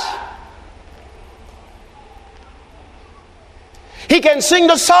delivered. He can sing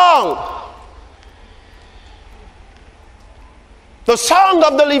the song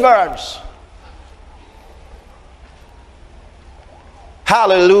of deliverance.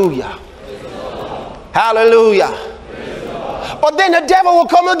 Hallelujah. Hallelujah. But then the devil will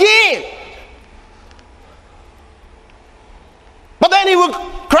come again. But then he will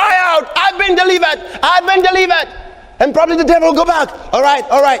cry out, I've been delivered, I've been delivered. And probably the devil will go back. All right,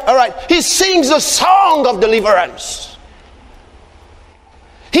 all right, all right. He sings the song of deliverance.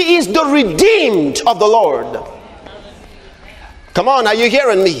 He is the redeemed of the Lord. Come on, are you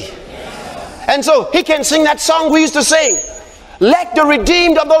hearing me? Yes. And so he can sing that song we used to sing. Let the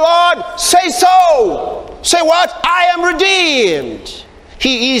redeemed of the Lord say so. Say what? I am redeemed.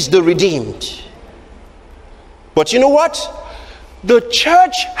 He is the redeemed. But you know what? The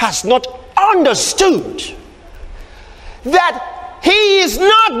church has not understood that he is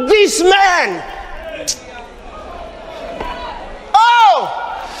not this man. Oh!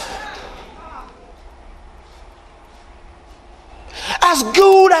 As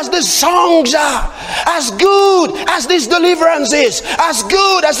good as the songs are, as good as this deliverance is, as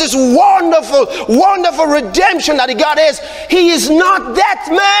good as this wonderful, wonderful redemption that God is, he is not that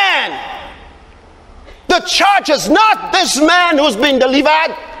man. The church is not this man who's been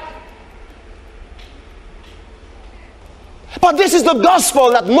delivered. But this is the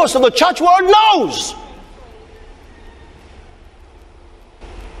gospel that most of the church world knows.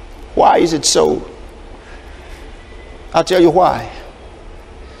 Why is it so? I'll tell you why.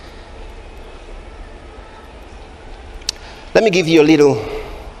 Let me give you a little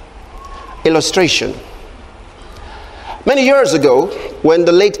illustration. Many years ago, when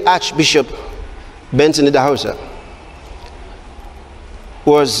the late Archbishop Benson Idahosa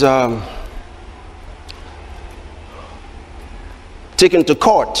was taken to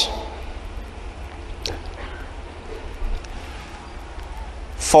court,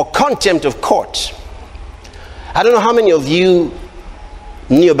 for contempt of court. I don't know how many of you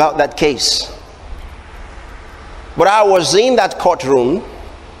knew about that case, but I was in that courtroom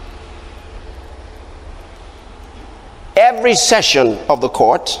every session of the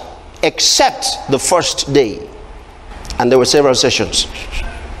court except the first day, and there were several sessions.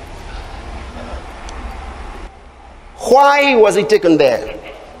 Why was he taken there?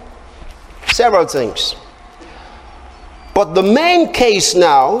 Several things. But the main case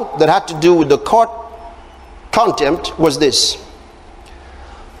now that had to do with the court contempt was this.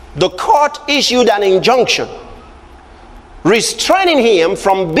 The court issued an injunction restraining him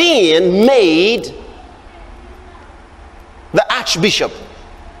from being made the Archbishop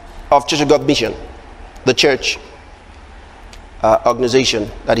of Church of God Mission, the church organization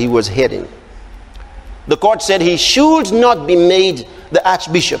that he was heading. The court said he should not be made the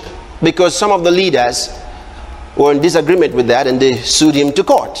Archbishop because some of the leaders were in disagreement with that and they sued him to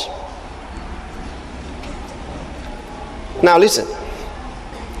court. Now listen.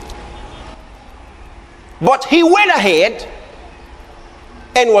 But he went ahead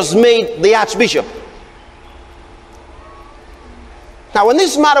and was made the Archbishop. Now when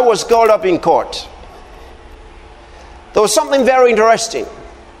this matter was called up in court, there was something very interesting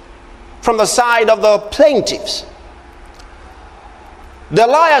from the side of the plaintiffs. The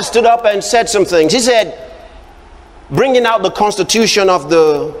lawyer stood up and said some things. He said, bringing out the constitution of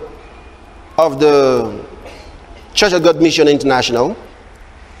the Church of God Mission International,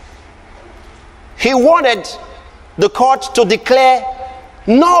 he wanted the court to declare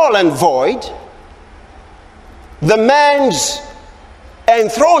null and void the man's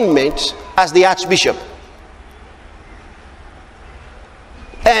enthronement as the Archbishop.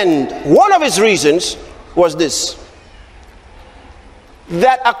 And one of his reasons was this,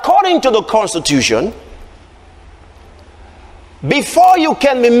 that according to the Constitution, before you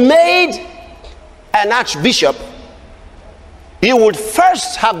can be made an Archbishop, you would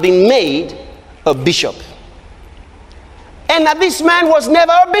first have been made a bishop. And that this man was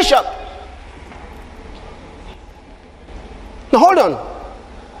never a bishop. Now hold on.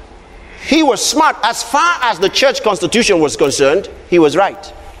 He was smart. As far as the church constitution was concerned, he was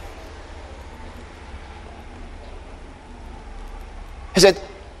right. He said,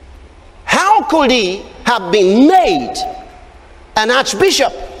 how could he have been made an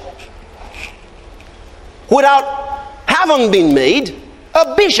archbishop without having been made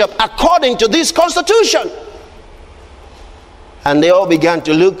a bishop according to this constitution? And they all began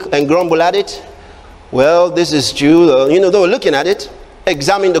to look and grumble at it. Well, this is true. They were looking at it,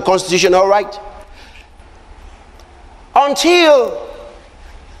 examining the constitution, all right. Until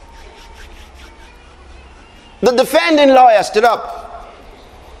the defending lawyer stood up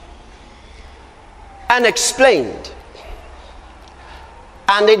and explained.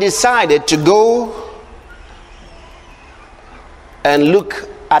 And they decided to go and look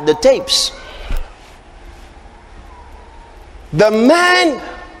at the tapes. The man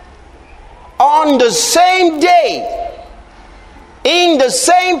on the same day, in the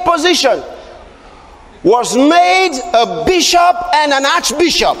same position, was made a bishop and an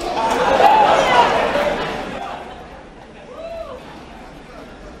archbishop.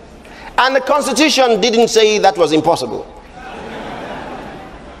 And the Constitution didn't say that was impossible.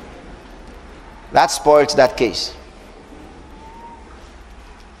 That spoiled that case.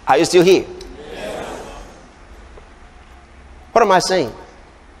 Are you still here? Yes. What am I saying?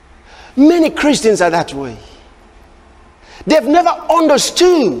 Many Christians are that way. They've never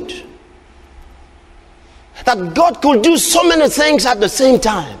understood that God could do so many things at the same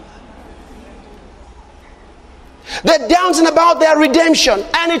time. They're dancing about their redemption,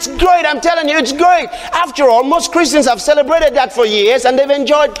 and it's great. I'm telling you, it's great. After all, most Christians have celebrated that for years, and they've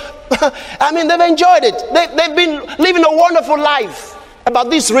enjoyed they've enjoyed it. They've been living a wonderful life about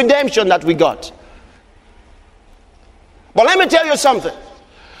this redemption that we got. But let me tell you something.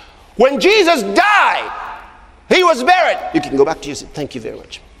 When Jesus died, he was buried. You can go back to your seat. Thank you very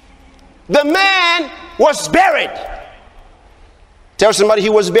much. The man was buried. Tell somebody he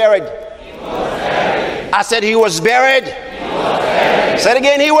was buried. He was buried. I said he was buried. He was buried. Say it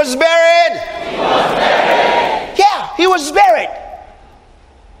again, he was buried. He was buried. Yeah, he was buried.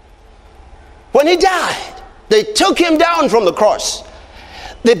 When he died, they took him down from the cross.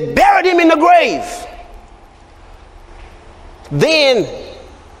 They buried him in the grave. Then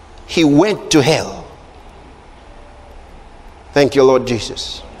he went to hell. Thank you, Lord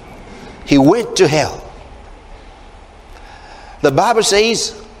Jesus. He went to hell. The Bible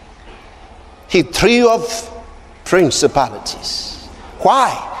says he threw off principalities.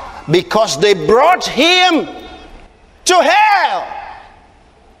 Why? Because they brought him to hell.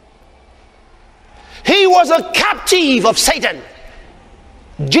 He was a captive of Satan.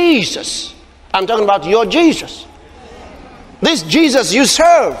 Jesus. I'm talking about your Jesus. This Jesus you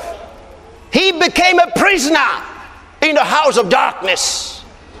serve. He became a prisoner in the house of darkness.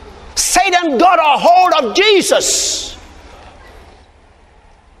 Satan got a hold of Jesus.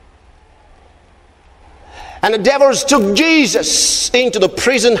 And the devils took Jesus into the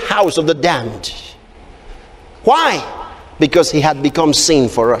prison house of the damned. Why? Because he had become sin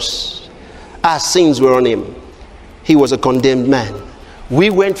for us. Our sins were on him. He was a condemned man. We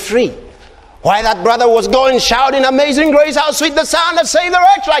went free. Why that brother was going shouting, "Amazing grace, how sweet the sound that saved the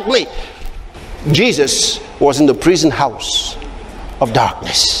wretch like me." Jesus was in the prison house of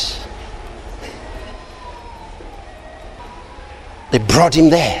darkness. They brought him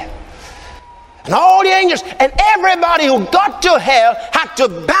there. And all the angels and everybody who got to hell had to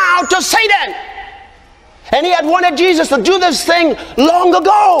bow to Satan. And he had wanted Jesus to do this thing long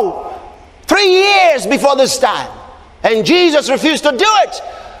ago, 3 years before this time. And Jesus refused to do it.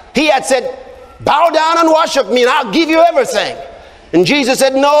 He had said, "Bow down and worship me and I'll give you everything." And Jesus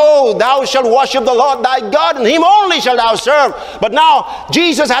said, "No, thou shalt worship the Lord thy God, and him only shalt thou serve." But now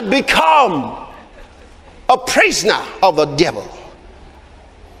Jesus had become a prisoner of the devil.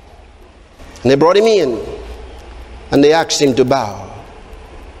 And they brought him in and they asked him to bow.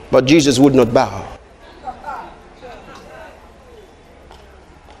 But Jesus would not bow.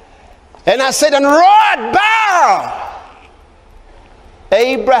 And I said, "And Lord, bow."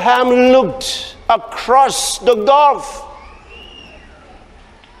 Abraham looked across the gulf.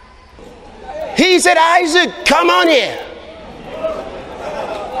 He said, "Isaac, come on here.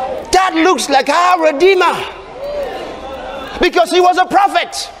 That looks like our Redeemer." Because he was a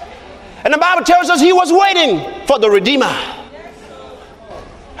prophet. And the Bible tells us he was waiting for the Redeemer.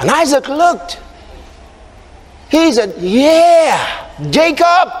 And Isaac looked. He said, "Yeah,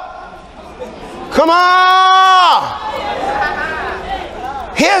 Jacob, come on.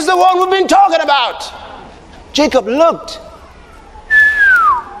 Here's the one we've been talking about." Jacob looked.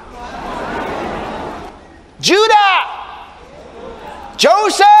 Judah,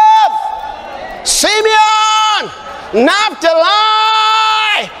 Joseph, Simeon, Naphtali,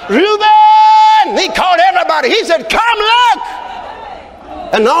 Reuben. He called everybody. He said, "Come look."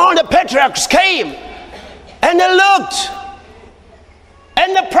 And all the patriarchs came and they looked.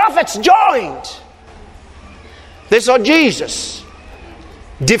 And the prophets joined. They saw Jesus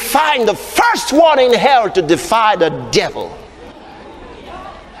defying the first one in hell to defy the devil.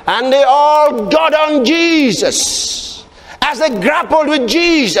 And they all got on Jesus. As they grappled with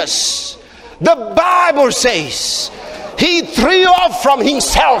Jesus, the Bible says he threw off from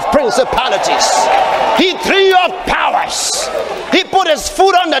himself principalities. He threw off powers. He put his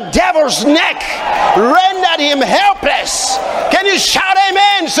foot on the devil's neck, rendered him helpless. Can you shout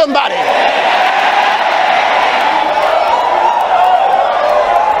amen, somebody?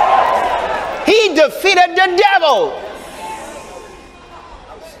 He defeated the devil.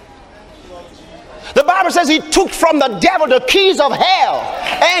 The Bible says he took from the devil the keys of hell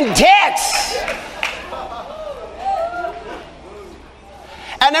and death.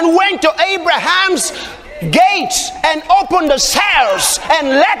 And then went to Abraham's gates and opened the cells and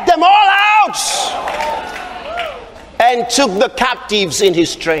let them all out. And took the captives in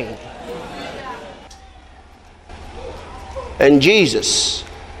his train. And Jesus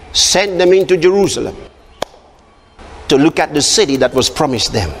sent them into Jerusalem to look at the city that was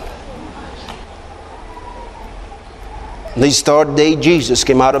promised them. This third day, Jesus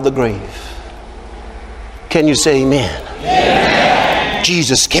came out of the grave. Can you say amen? Amen.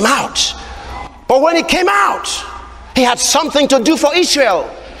 Jesus came out. But when he came out, he had something to do for Israel.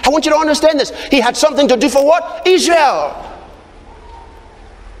 I want you to understand this. He had something to do for what? Israel.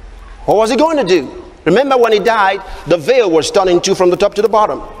 What was he going to do? Remember when he died, the veil was torn in two from the top to the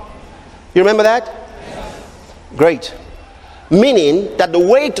bottom. You remember that? Yes. Great. Meaning that the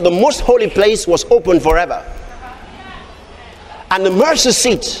way to the most holy place was open forever. And the mercy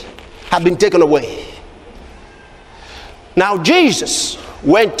seat had been taken away. Now Jesus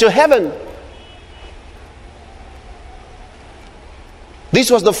went to heaven.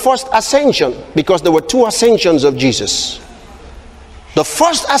 This was the first ascension, because there were two ascensions of Jesus. The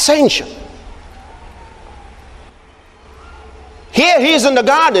first ascension. Here he is in the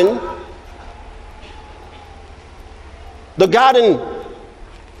garden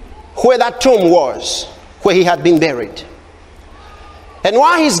where that tomb was, where he had been buried. And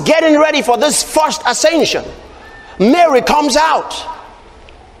while he's getting ready for this first ascension, Mary comes out.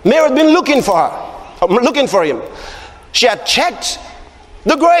 Mary had been looking for him. She had checked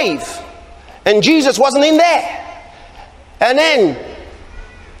the grave, and Jesus wasn't in there. And then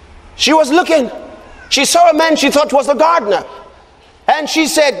she was looking, She saw a man she thought was the gardener. And she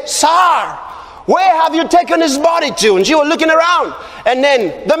said, "Sir, where have you taken his body to?" And she was looking around. And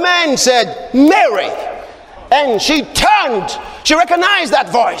then the man said, "Mary." And she turned. She recognized that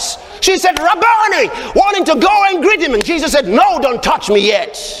voice. She said, "Rabboni," wanting to go and greet him. And Jesus said, "No, don't touch me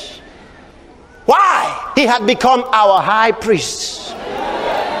yet." Why? He had become our high priest.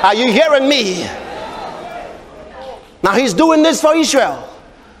 Are you hearing me? Now he's doing this for Israel.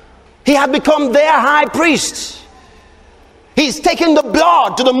 He had become their high priest. He's taken the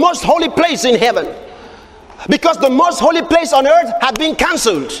blood to the most holy place in heaven, because the most holy place on earth had been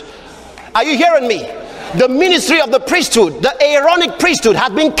cancelled. Are you hearing me? The ministry of the priesthood, the Aaronic priesthood,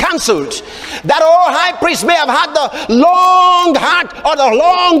 had been cancelled. That old high priest may have had the long hat or the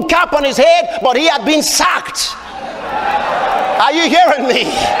long cap on his head, but he had been sacked. Are you hearing me?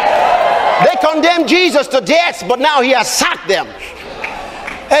 They condemned Jesus to death, but now he has sacked them.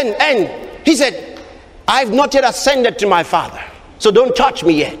 And he said, "I've not yet ascended to my Father, so don't touch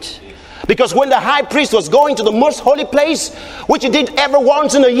me yet." Because when the high priest was going to the most holy place, which he did every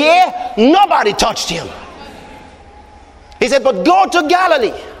once in a year, nobody touched him. He said, "But go to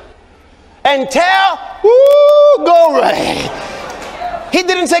Galilee and tell," glory. He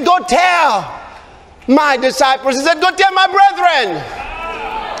didn't say, "Go tell my disciples." He said, "Go tell my brethren,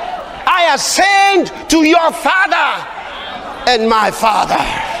 I ascend to your Father and my Father,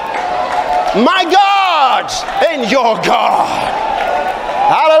 my God and your God."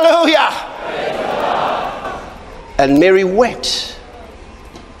 Hallelujah. And Mary went.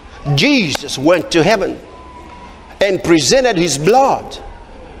 Jesus went to heaven and presented his blood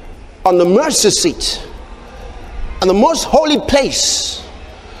on the mercy seat and the most holy place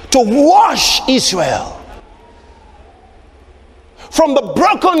to wash Israel from the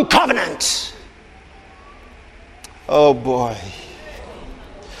broken covenant. Oh boy.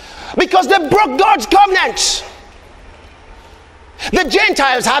 Because they broke God's covenant. The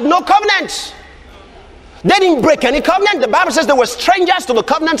Gentiles had no covenant. They didn't break any covenant. The Bible says they were strangers to the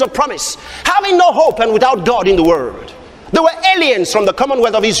covenants of promise, having no hope and without God in the world. They were aliens from the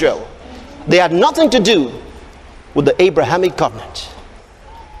commonwealth of Israel. They had nothing to do with the Abrahamic covenant.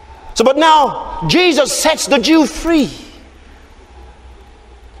 So, but now Jesus sets the Jew free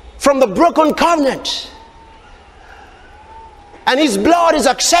from the broken covenant, and his blood is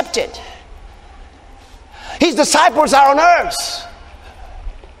accepted. His disciples are on earth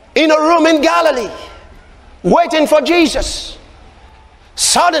in a room in Galilee waiting for Jesus.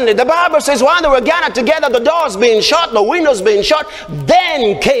 Suddenly, the Bible says, while they were gathered together, the doors being shut, the windows being shut,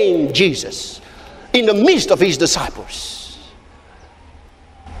 then came Jesus in the midst of his disciples.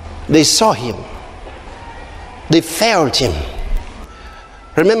 They saw him. They felt him.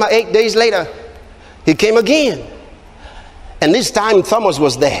 Remember, 8 days later, he came again. And this time Thomas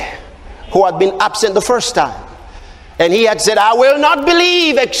was there, who had been absent the first time. And he had said, "I will not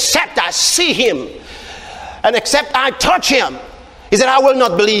believe except I see him and except I touch him." He said, "I will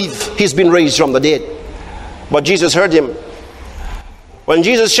not believe he's been raised from the dead." But Jesus heard him. When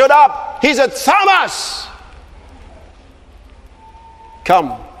Jesus showed up, he said, "Thomas,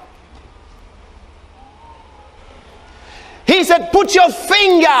 come." He said, "Put your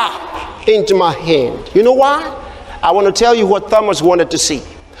finger into my hand." You know why? I want to tell you what Thomas wanted to see.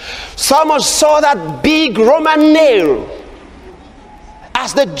 Thomas saw that big Roman nail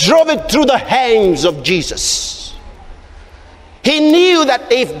as they drove it through the hands of Jesus. He knew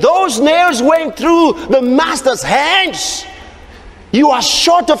that if those nails went through the master's hands, you are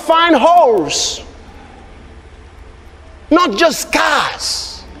sure to find holes, not just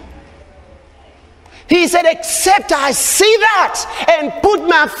scars. He said, "Except I see that and put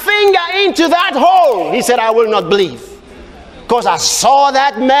my finger into that hole," he said, "I will not believe. Because I saw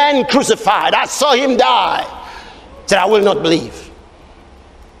that man crucified. I saw him die." He said, "I will not believe."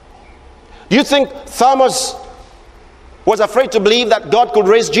 Do you think Thomas was afraid to believe that God could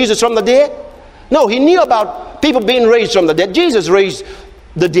raise Jesus from the dead? No, he knew about people being raised from the dead. Jesus raised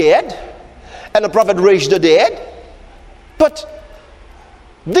the dead, and the prophet raised the dead. But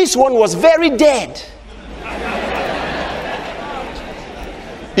this one was very dead.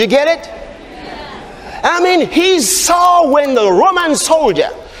 You get it? I mean, he saw when the Roman soldier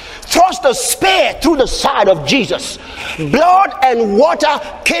thrust a spear through the side of Jesus. Blood and water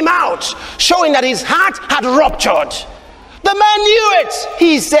came out, showing that his heart had ruptured. The man knew it.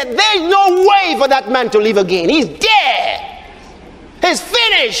 He said, "There's no way for that man to live again. He's dead. He's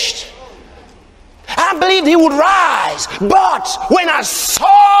finished. I believed he would rise, but when I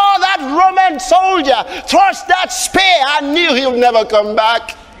saw that Roman soldier thrust that spear, I knew he would never come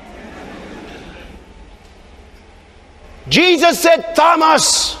back." Jesus said,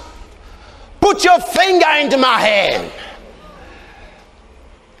 "Thomas, Put your finger into my hand.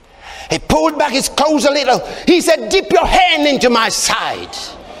 He pulled back his clothes a little. He said, dip your hand into my side.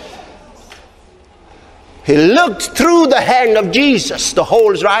 He looked through the hand of Jesus. The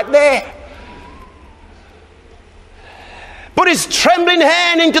hole's right there. Put his trembling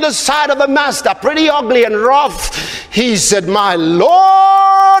hand into the side of the master, pretty ugly and rough. He said, my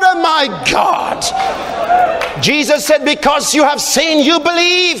Lord and my God. Jesus said, because you have seen, you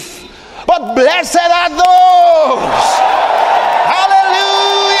believe. But blessed are those.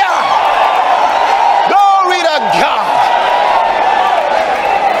 Hallelujah. Glory to God.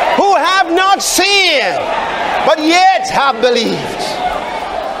 Who have not seen, but yet have believed.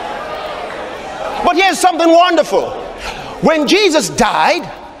 But here's something wonderful. When Jesus died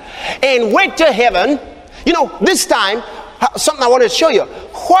and went to heaven, you know, this time, something I want to show you.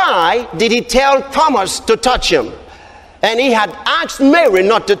 Why did he tell Thomas to touch him? And he had asked Mary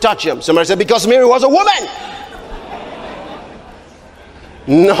not to touch him. Somebody said, because Mary was a woman.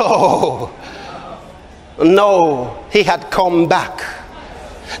 No. No, he had come back.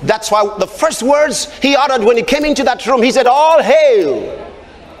 That's why the first words he uttered when he came into that room, he said, all hail.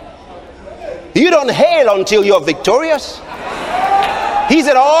 You don't hail until you're victorious. He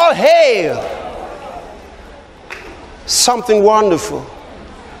said, all hail. Something wonderful.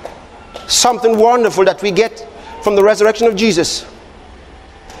 Something wonderful that we get from the resurrection of Jesus.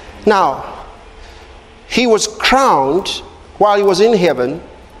 Now, he was crowned while he was in heaven,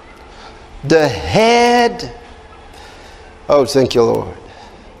 the head. Oh, thank you, Lord.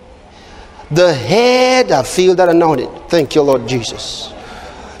 The head, I feel that anointed. Thank you, Lord Jesus.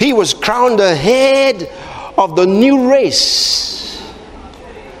 He was crowned the head of the new race.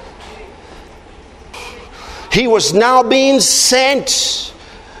 He was now being sent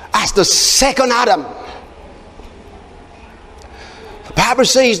as the second Adam. The Bible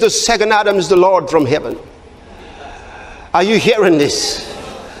says the second Adam is the Lord from heaven. Are you hearing this?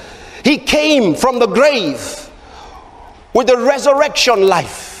 He came from the grave with a resurrection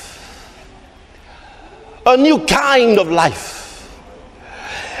life, a new kind of life.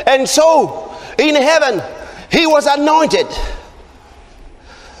 And so in heaven he was anointed,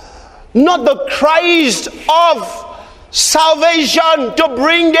 not the Christ of salvation to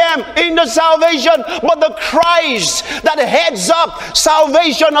bring them into salvation, but the Christ that heads up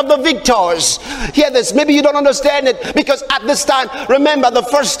salvation of the victors. Hear this, maybe you don't understand it, because at this time, remember the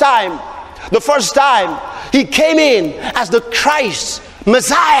first time he came in as the Christ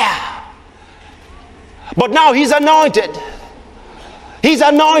Messiah, but now he's anointed in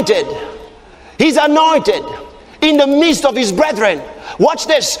the midst of his brethren. Watch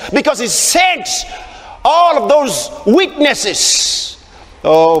this, because he sent all of those witnesses.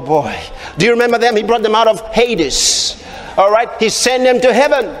 Oh boy, do you remember them? He brought them out of Hades. All right, he sent them to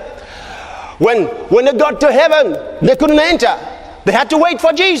heaven. When they got to heaven, they couldn't enter. They had to wait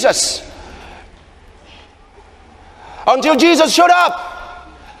for Jesus until Jesus showed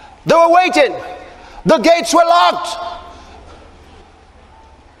up. They were waiting. The gates were locked.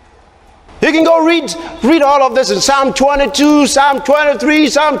 You can go read all of this in Psalm 22, Psalm 23,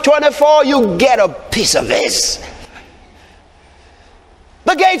 Psalm 24. You get a piece of this.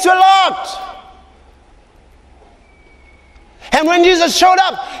 The gates were locked. And when Jesus showed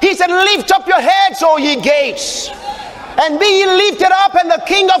up, he said, lift up your heads, O ye gates, and be ye lifted up, and the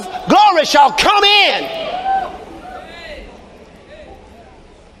King of glory shall come in.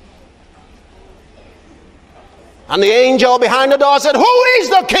 And the angel behind the door said, who is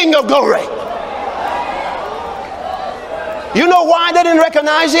the King of glory? You know why they didn't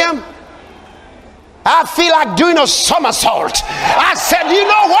recognize him? I feel like doing a somersault. I said, you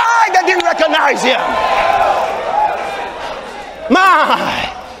know why they didn't recognize him?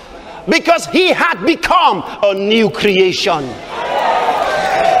 Because he had become a new creation.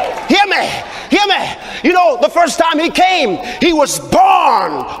 Hear me. You know, the first time he came, he was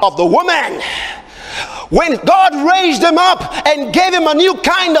born of the woman. When God raised him up and gave him a new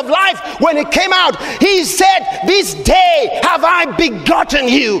kind of life, when he came out, he said, this day have I begotten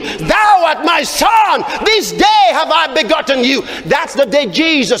you. Thou art my son. This day have I begotten you. That's the day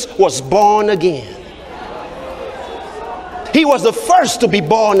Jesus was born again. He was the first to be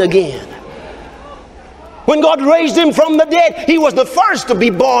born again. When God raised him from the dead, he was the first to be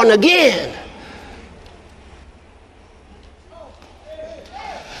born again.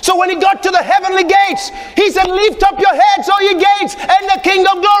 So when he got to the heavenly gates, he said, lift up your heads, O ye gates, and the King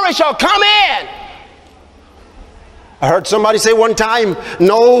of glory shall come in. I heard somebody say one time,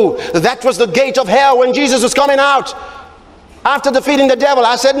 no, that was the gate of hell when Jesus was coming out after defeating the devil.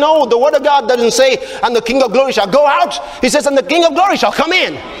 I said, no, the word of God doesn't say, and the King of glory shall go out. He says, and the King of glory shall come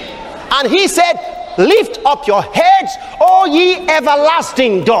in. And he said, lift up your heads, O ye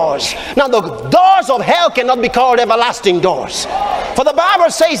everlasting doors. Now the doors of hell cannot be called everlasting doors. For the Bible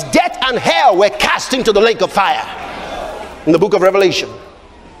says death and hell were cast into the lake of fire. In the book of Revelation.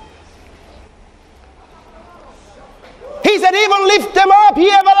 He said, even lift them up, ye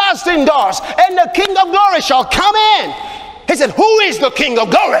everlasting doors, and the King of glory shall come in. He said, who is the King of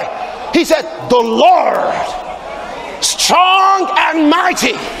glory? He said, the Lord, strong and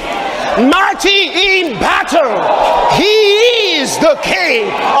mighty, mighty in battle. He is the King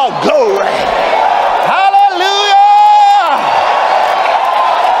of glory. Hallelujah.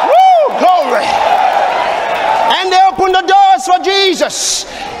 Woo, glory. And they opened the doors for Jesus,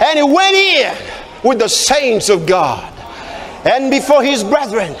 and he went in with the saints of God. And before his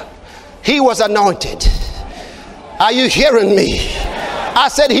brethren, he was anointed. Are you hearing me? I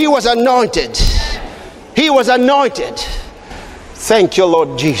said he was anointed. He was anointed. Thank you,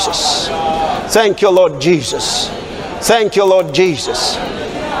 Lord Jesus. Thank you, Lord Jesus. Thank you, Lord Jesus.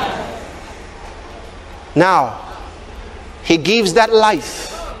 Now, he gives that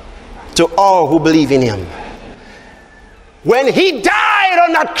life to all who believe in him. When he died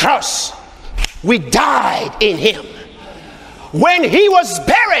on that cross, we died in him. When he was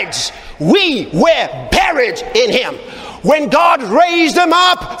buried, we were buried in him. When God raised him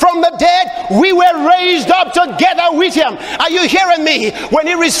up from the dead, we were raised up together with him. Are you hearing me? When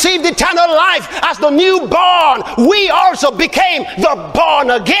he received eternal life as the newborn, we also became the born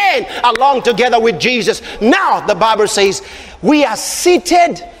again along together with Jesus. Now the Bible says we are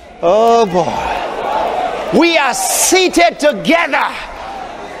seated. Oh boy. We are seated together.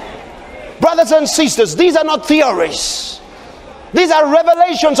 Brothers and sisters, these are not theories. These are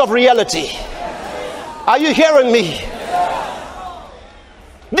revelations of reality. Are you hearing me?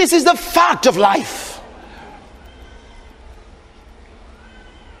 This is the fact of life.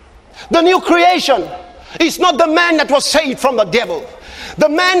 The new creation is not the man that was saved from the devil. The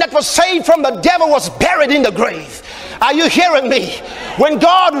man that was saved from the devil was buried in the grave. Are you hearing me? When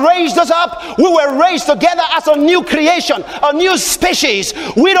God raised us up, we were raised together as a new creation, a new species.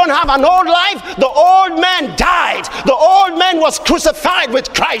 We don't have an old life. The old man died. The old man was crucified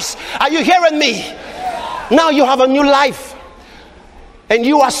with Christ. Are you hearing me? Now you have a new life. And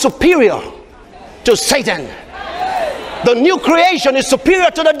you are superior to Satan. The new creation is superior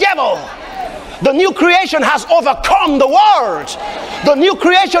to the devil. The new creation has overcome the world. The new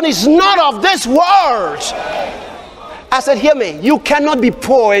creation is not of this world. I said, hear me, you cannot be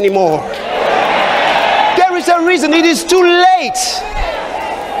poor anymore. There is a reason. It is too late.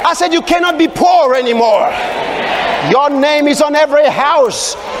 I said, you cannot be poor anymore. Your name is on every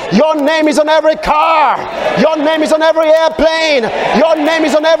house. Your name is on every car. Your name is on every airplane. Your name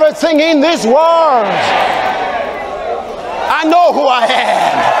is on everything in this world. I know who I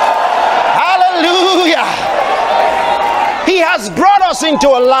am. Hallelujah. He has brought us into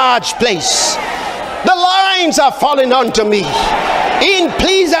a large place. The lines are falling onto me in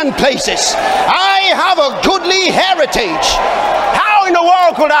pleasant places. I have a goodly heritage. How in the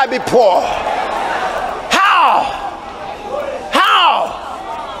world could I be poor? How?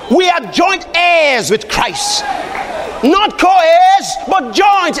 We are joint heirs with Christ. Not co-heirs, but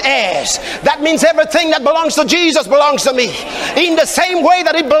joint heirs. That means everything that belongs to Jesus belongs to me in the same way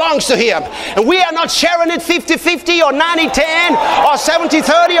that it belongs to him. And we are not sharing it 50-50 or 90-10 or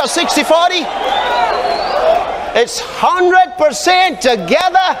 70-30 or 60-40. It's 100%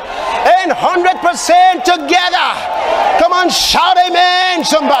 together and 100% together. Come on, shout amen,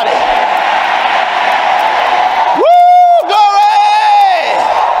 somebody. Woo, glory!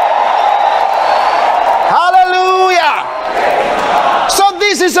 Hallelujah. So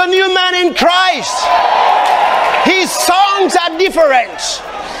this is a new man in Christ. His songs are different.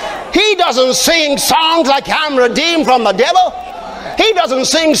 He doesn't sing songs like I'm redeemed from the devil. He doesn't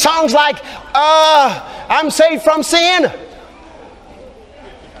sing songs like I'm saved from sin.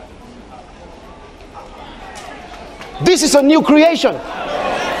 This is a new creation.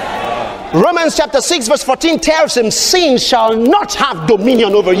 Romans chapter 6 verse 14 tells him, sin shall not have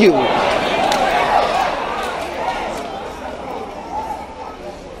dominion over you.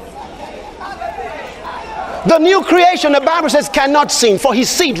 The new creation, the Bible says, cannot sin, for his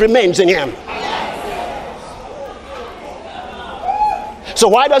seed remains in him. So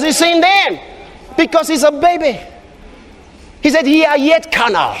why does he sin then? Because he's a baby. He said, ye are yet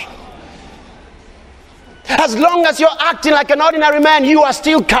carnal. As long as you're acting like an ordinary man, you are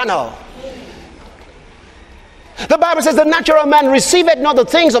still carnal. The Bible says, the natural man receiveth not the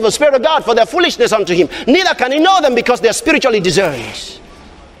things of the Spirit of God, for their foolishness unto him. Neither can he know them, because they are spiritually discerned.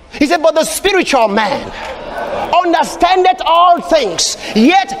 He said, but the spiritual man understandeth all things,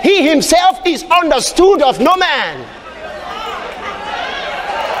 yet he himself is understood of no man.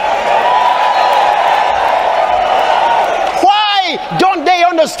 Why don't they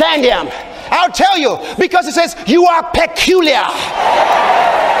understand him? I'll tell you, because it says you are peculiar.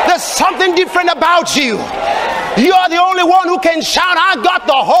 There's something different about you. You are the only one who can shout, I got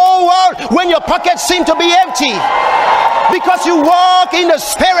the whole world, when your pockets seem to be empty. Because you walk in the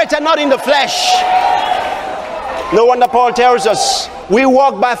spirit and not in the flesh. No wonder Paul tells us we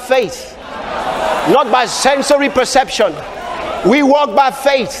walk by faith, not by sensory perception. We walk by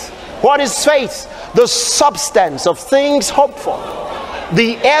faith. What is faith? The substance of things hoped for,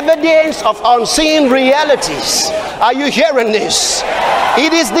 the evidence of unseen realities. Are you hearing this?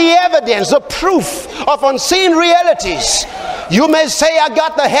 It is the evidence, the proof of unseen realities. You may say, I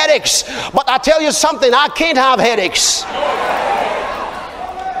got the headaches, but I tell you something, I can't have headaches.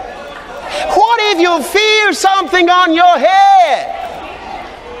 What if you feel something on your head?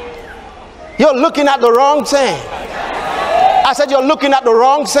 You're looking at the wrong thing. I said, you're looking at the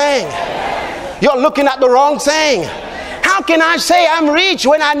wrong thing. You're looking at the wrong thing. How can I say I'm rich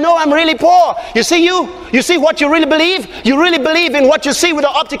when I know I'm really poor? You see what you really believe? You really believe in what you see with the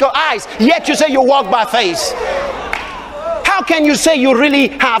optical eyes, yet you say you walk by faith. How can you say you really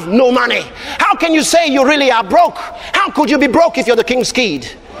have no money? How can you say you really are broke? How could you be broke if you're the king's kid?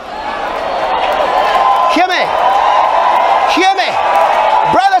 Hear me. Hear me.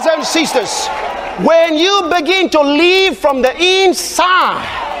 Brothers and sisters, when you begin to live from the inside,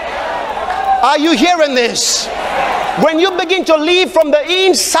 are you hearing this? When you begin to live from the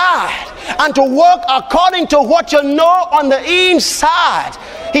inside and to work according to what you know on the inside,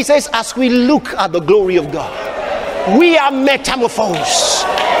 he says, as we look at the glory of God, we are metamorphosed,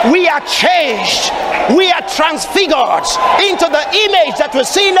 we are changed, we are transfigured into the image that we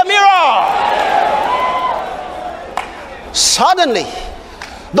see in the mirror. Suddenly,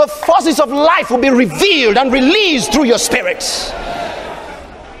 the forces of life will be revealed and released through your spirit.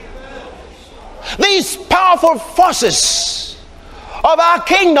 These powerful forces of our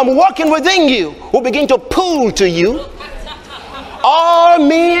kingdom working within you will begin to pull to you all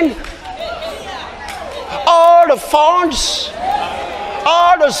men, all the funds,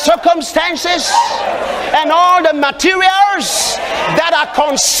 all the circumstances, and all the materials that are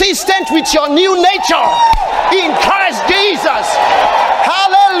consistent with your new nature in Christ Jesus.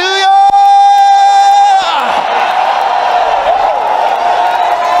 Hallelujah!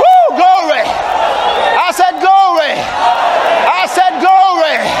 Woo, glory! I said glory! I said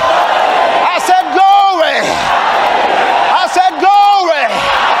glory! I said glory! I said glory!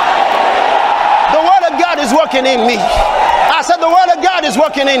 The word of God is working in me. I said the word of God is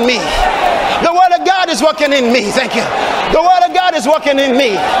working in me. The word of God is working in me. Thank you. The word of God is working in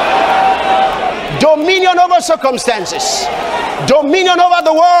me. Dominion over circumstances. Dominion over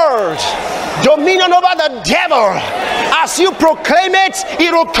the world. Dominion over the devil. As you proclaim it,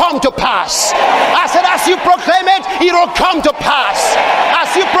 it will come to pass. I said, as you proclaim it, it will come to pass.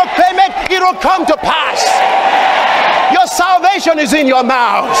 As you proclaim it, it will come to pass. Your salvation is in your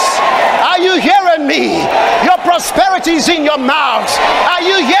mouth. Are you hearing me? Your prosperity is in your mouth. Are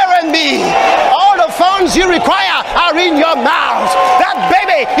you hearing me? All the funds you require are in your mouth. That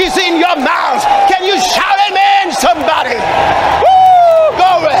baby is in your mouth. Can you shout amen, somebody? Woo!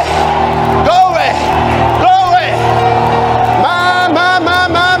 Glory! Glory! Glory! My, my, my,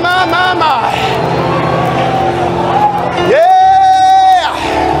 my, my, my, my. Yeah!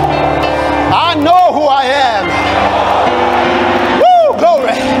 I know who I am. Woo!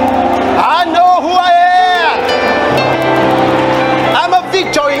 Glory! I know who I am. I'm a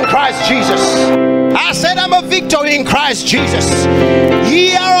victor in Christ Jesus. I said I'm a victor in Christ Jesus.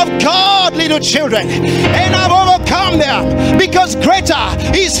 Ye are of God, little children, and I've overcome them, because greater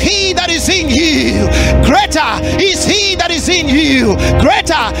is he that is in you. Greater is he that is in you.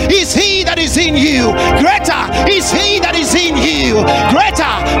 Greater is he that is in you. Greater is he that is in you.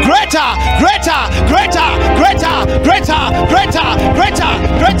 Greater, greater, greater, greater, greater, greater, greater, greater,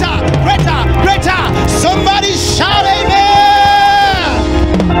 greater, greater, greater. Somebody shout amen.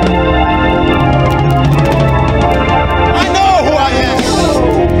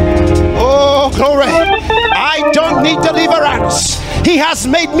 Glory. I don't need deliverance. He has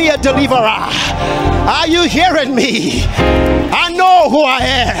made me a deliverer. Are you hearing me? I know who I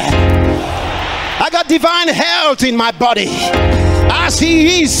am. I got divine health in my body. As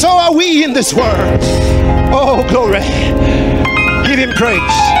he is, so are we in this world. Oh, glory. Give him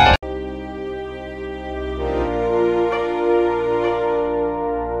praise.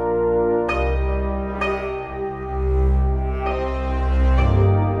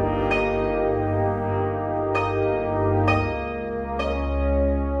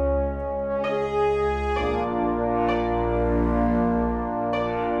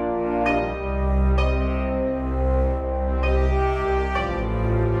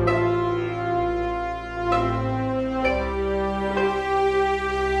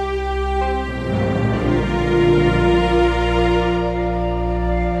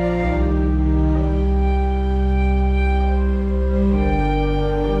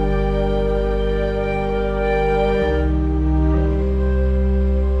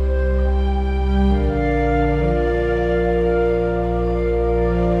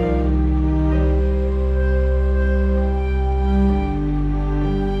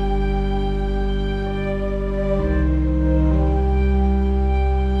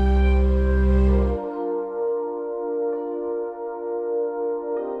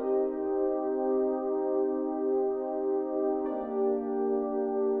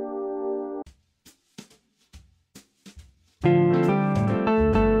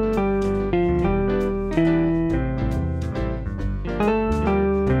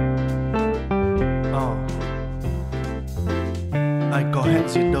 hẹn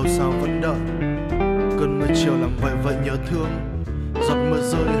gì đâu sao vẫn đợi. Cơn mưa chiều làm vơi vợi nhớ thương, giọt mưa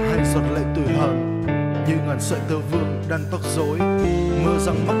rơi hay giọt lệ tủi hờn, như ngàn sợi tơ vương đan tóc rối. Mưa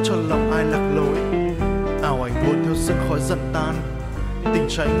răng mắc cho lòng ai lạc lối, ảo ảnh buồn theo sương khói dần tan. Tình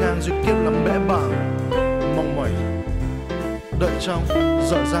trái ngang duyên kiếp làm bẽ bảng, mong mỏi đợi trong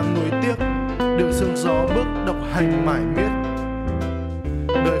dở dang nuối tiếc. Đường sương gió bước độc hành mải miết,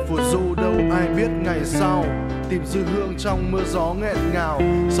 đời phù du đâu ai biết ngày sau. Tìm dư hương trong mưa gió nghẹn ngào,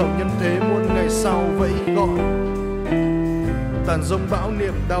 dẫu nhân thế muôn ngày sau vẫy gọi. Tàn dông bão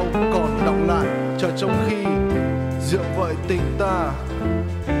niềm đau còn đọng lại, chờ trong khi rượu vợi tình ta.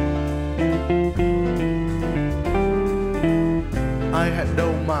 Ai hẹn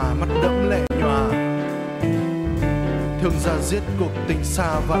đâu mà mắt đẫm lệ nhòa, thương ra giết cuộc tình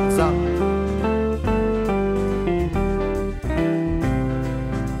xa vạn dặm.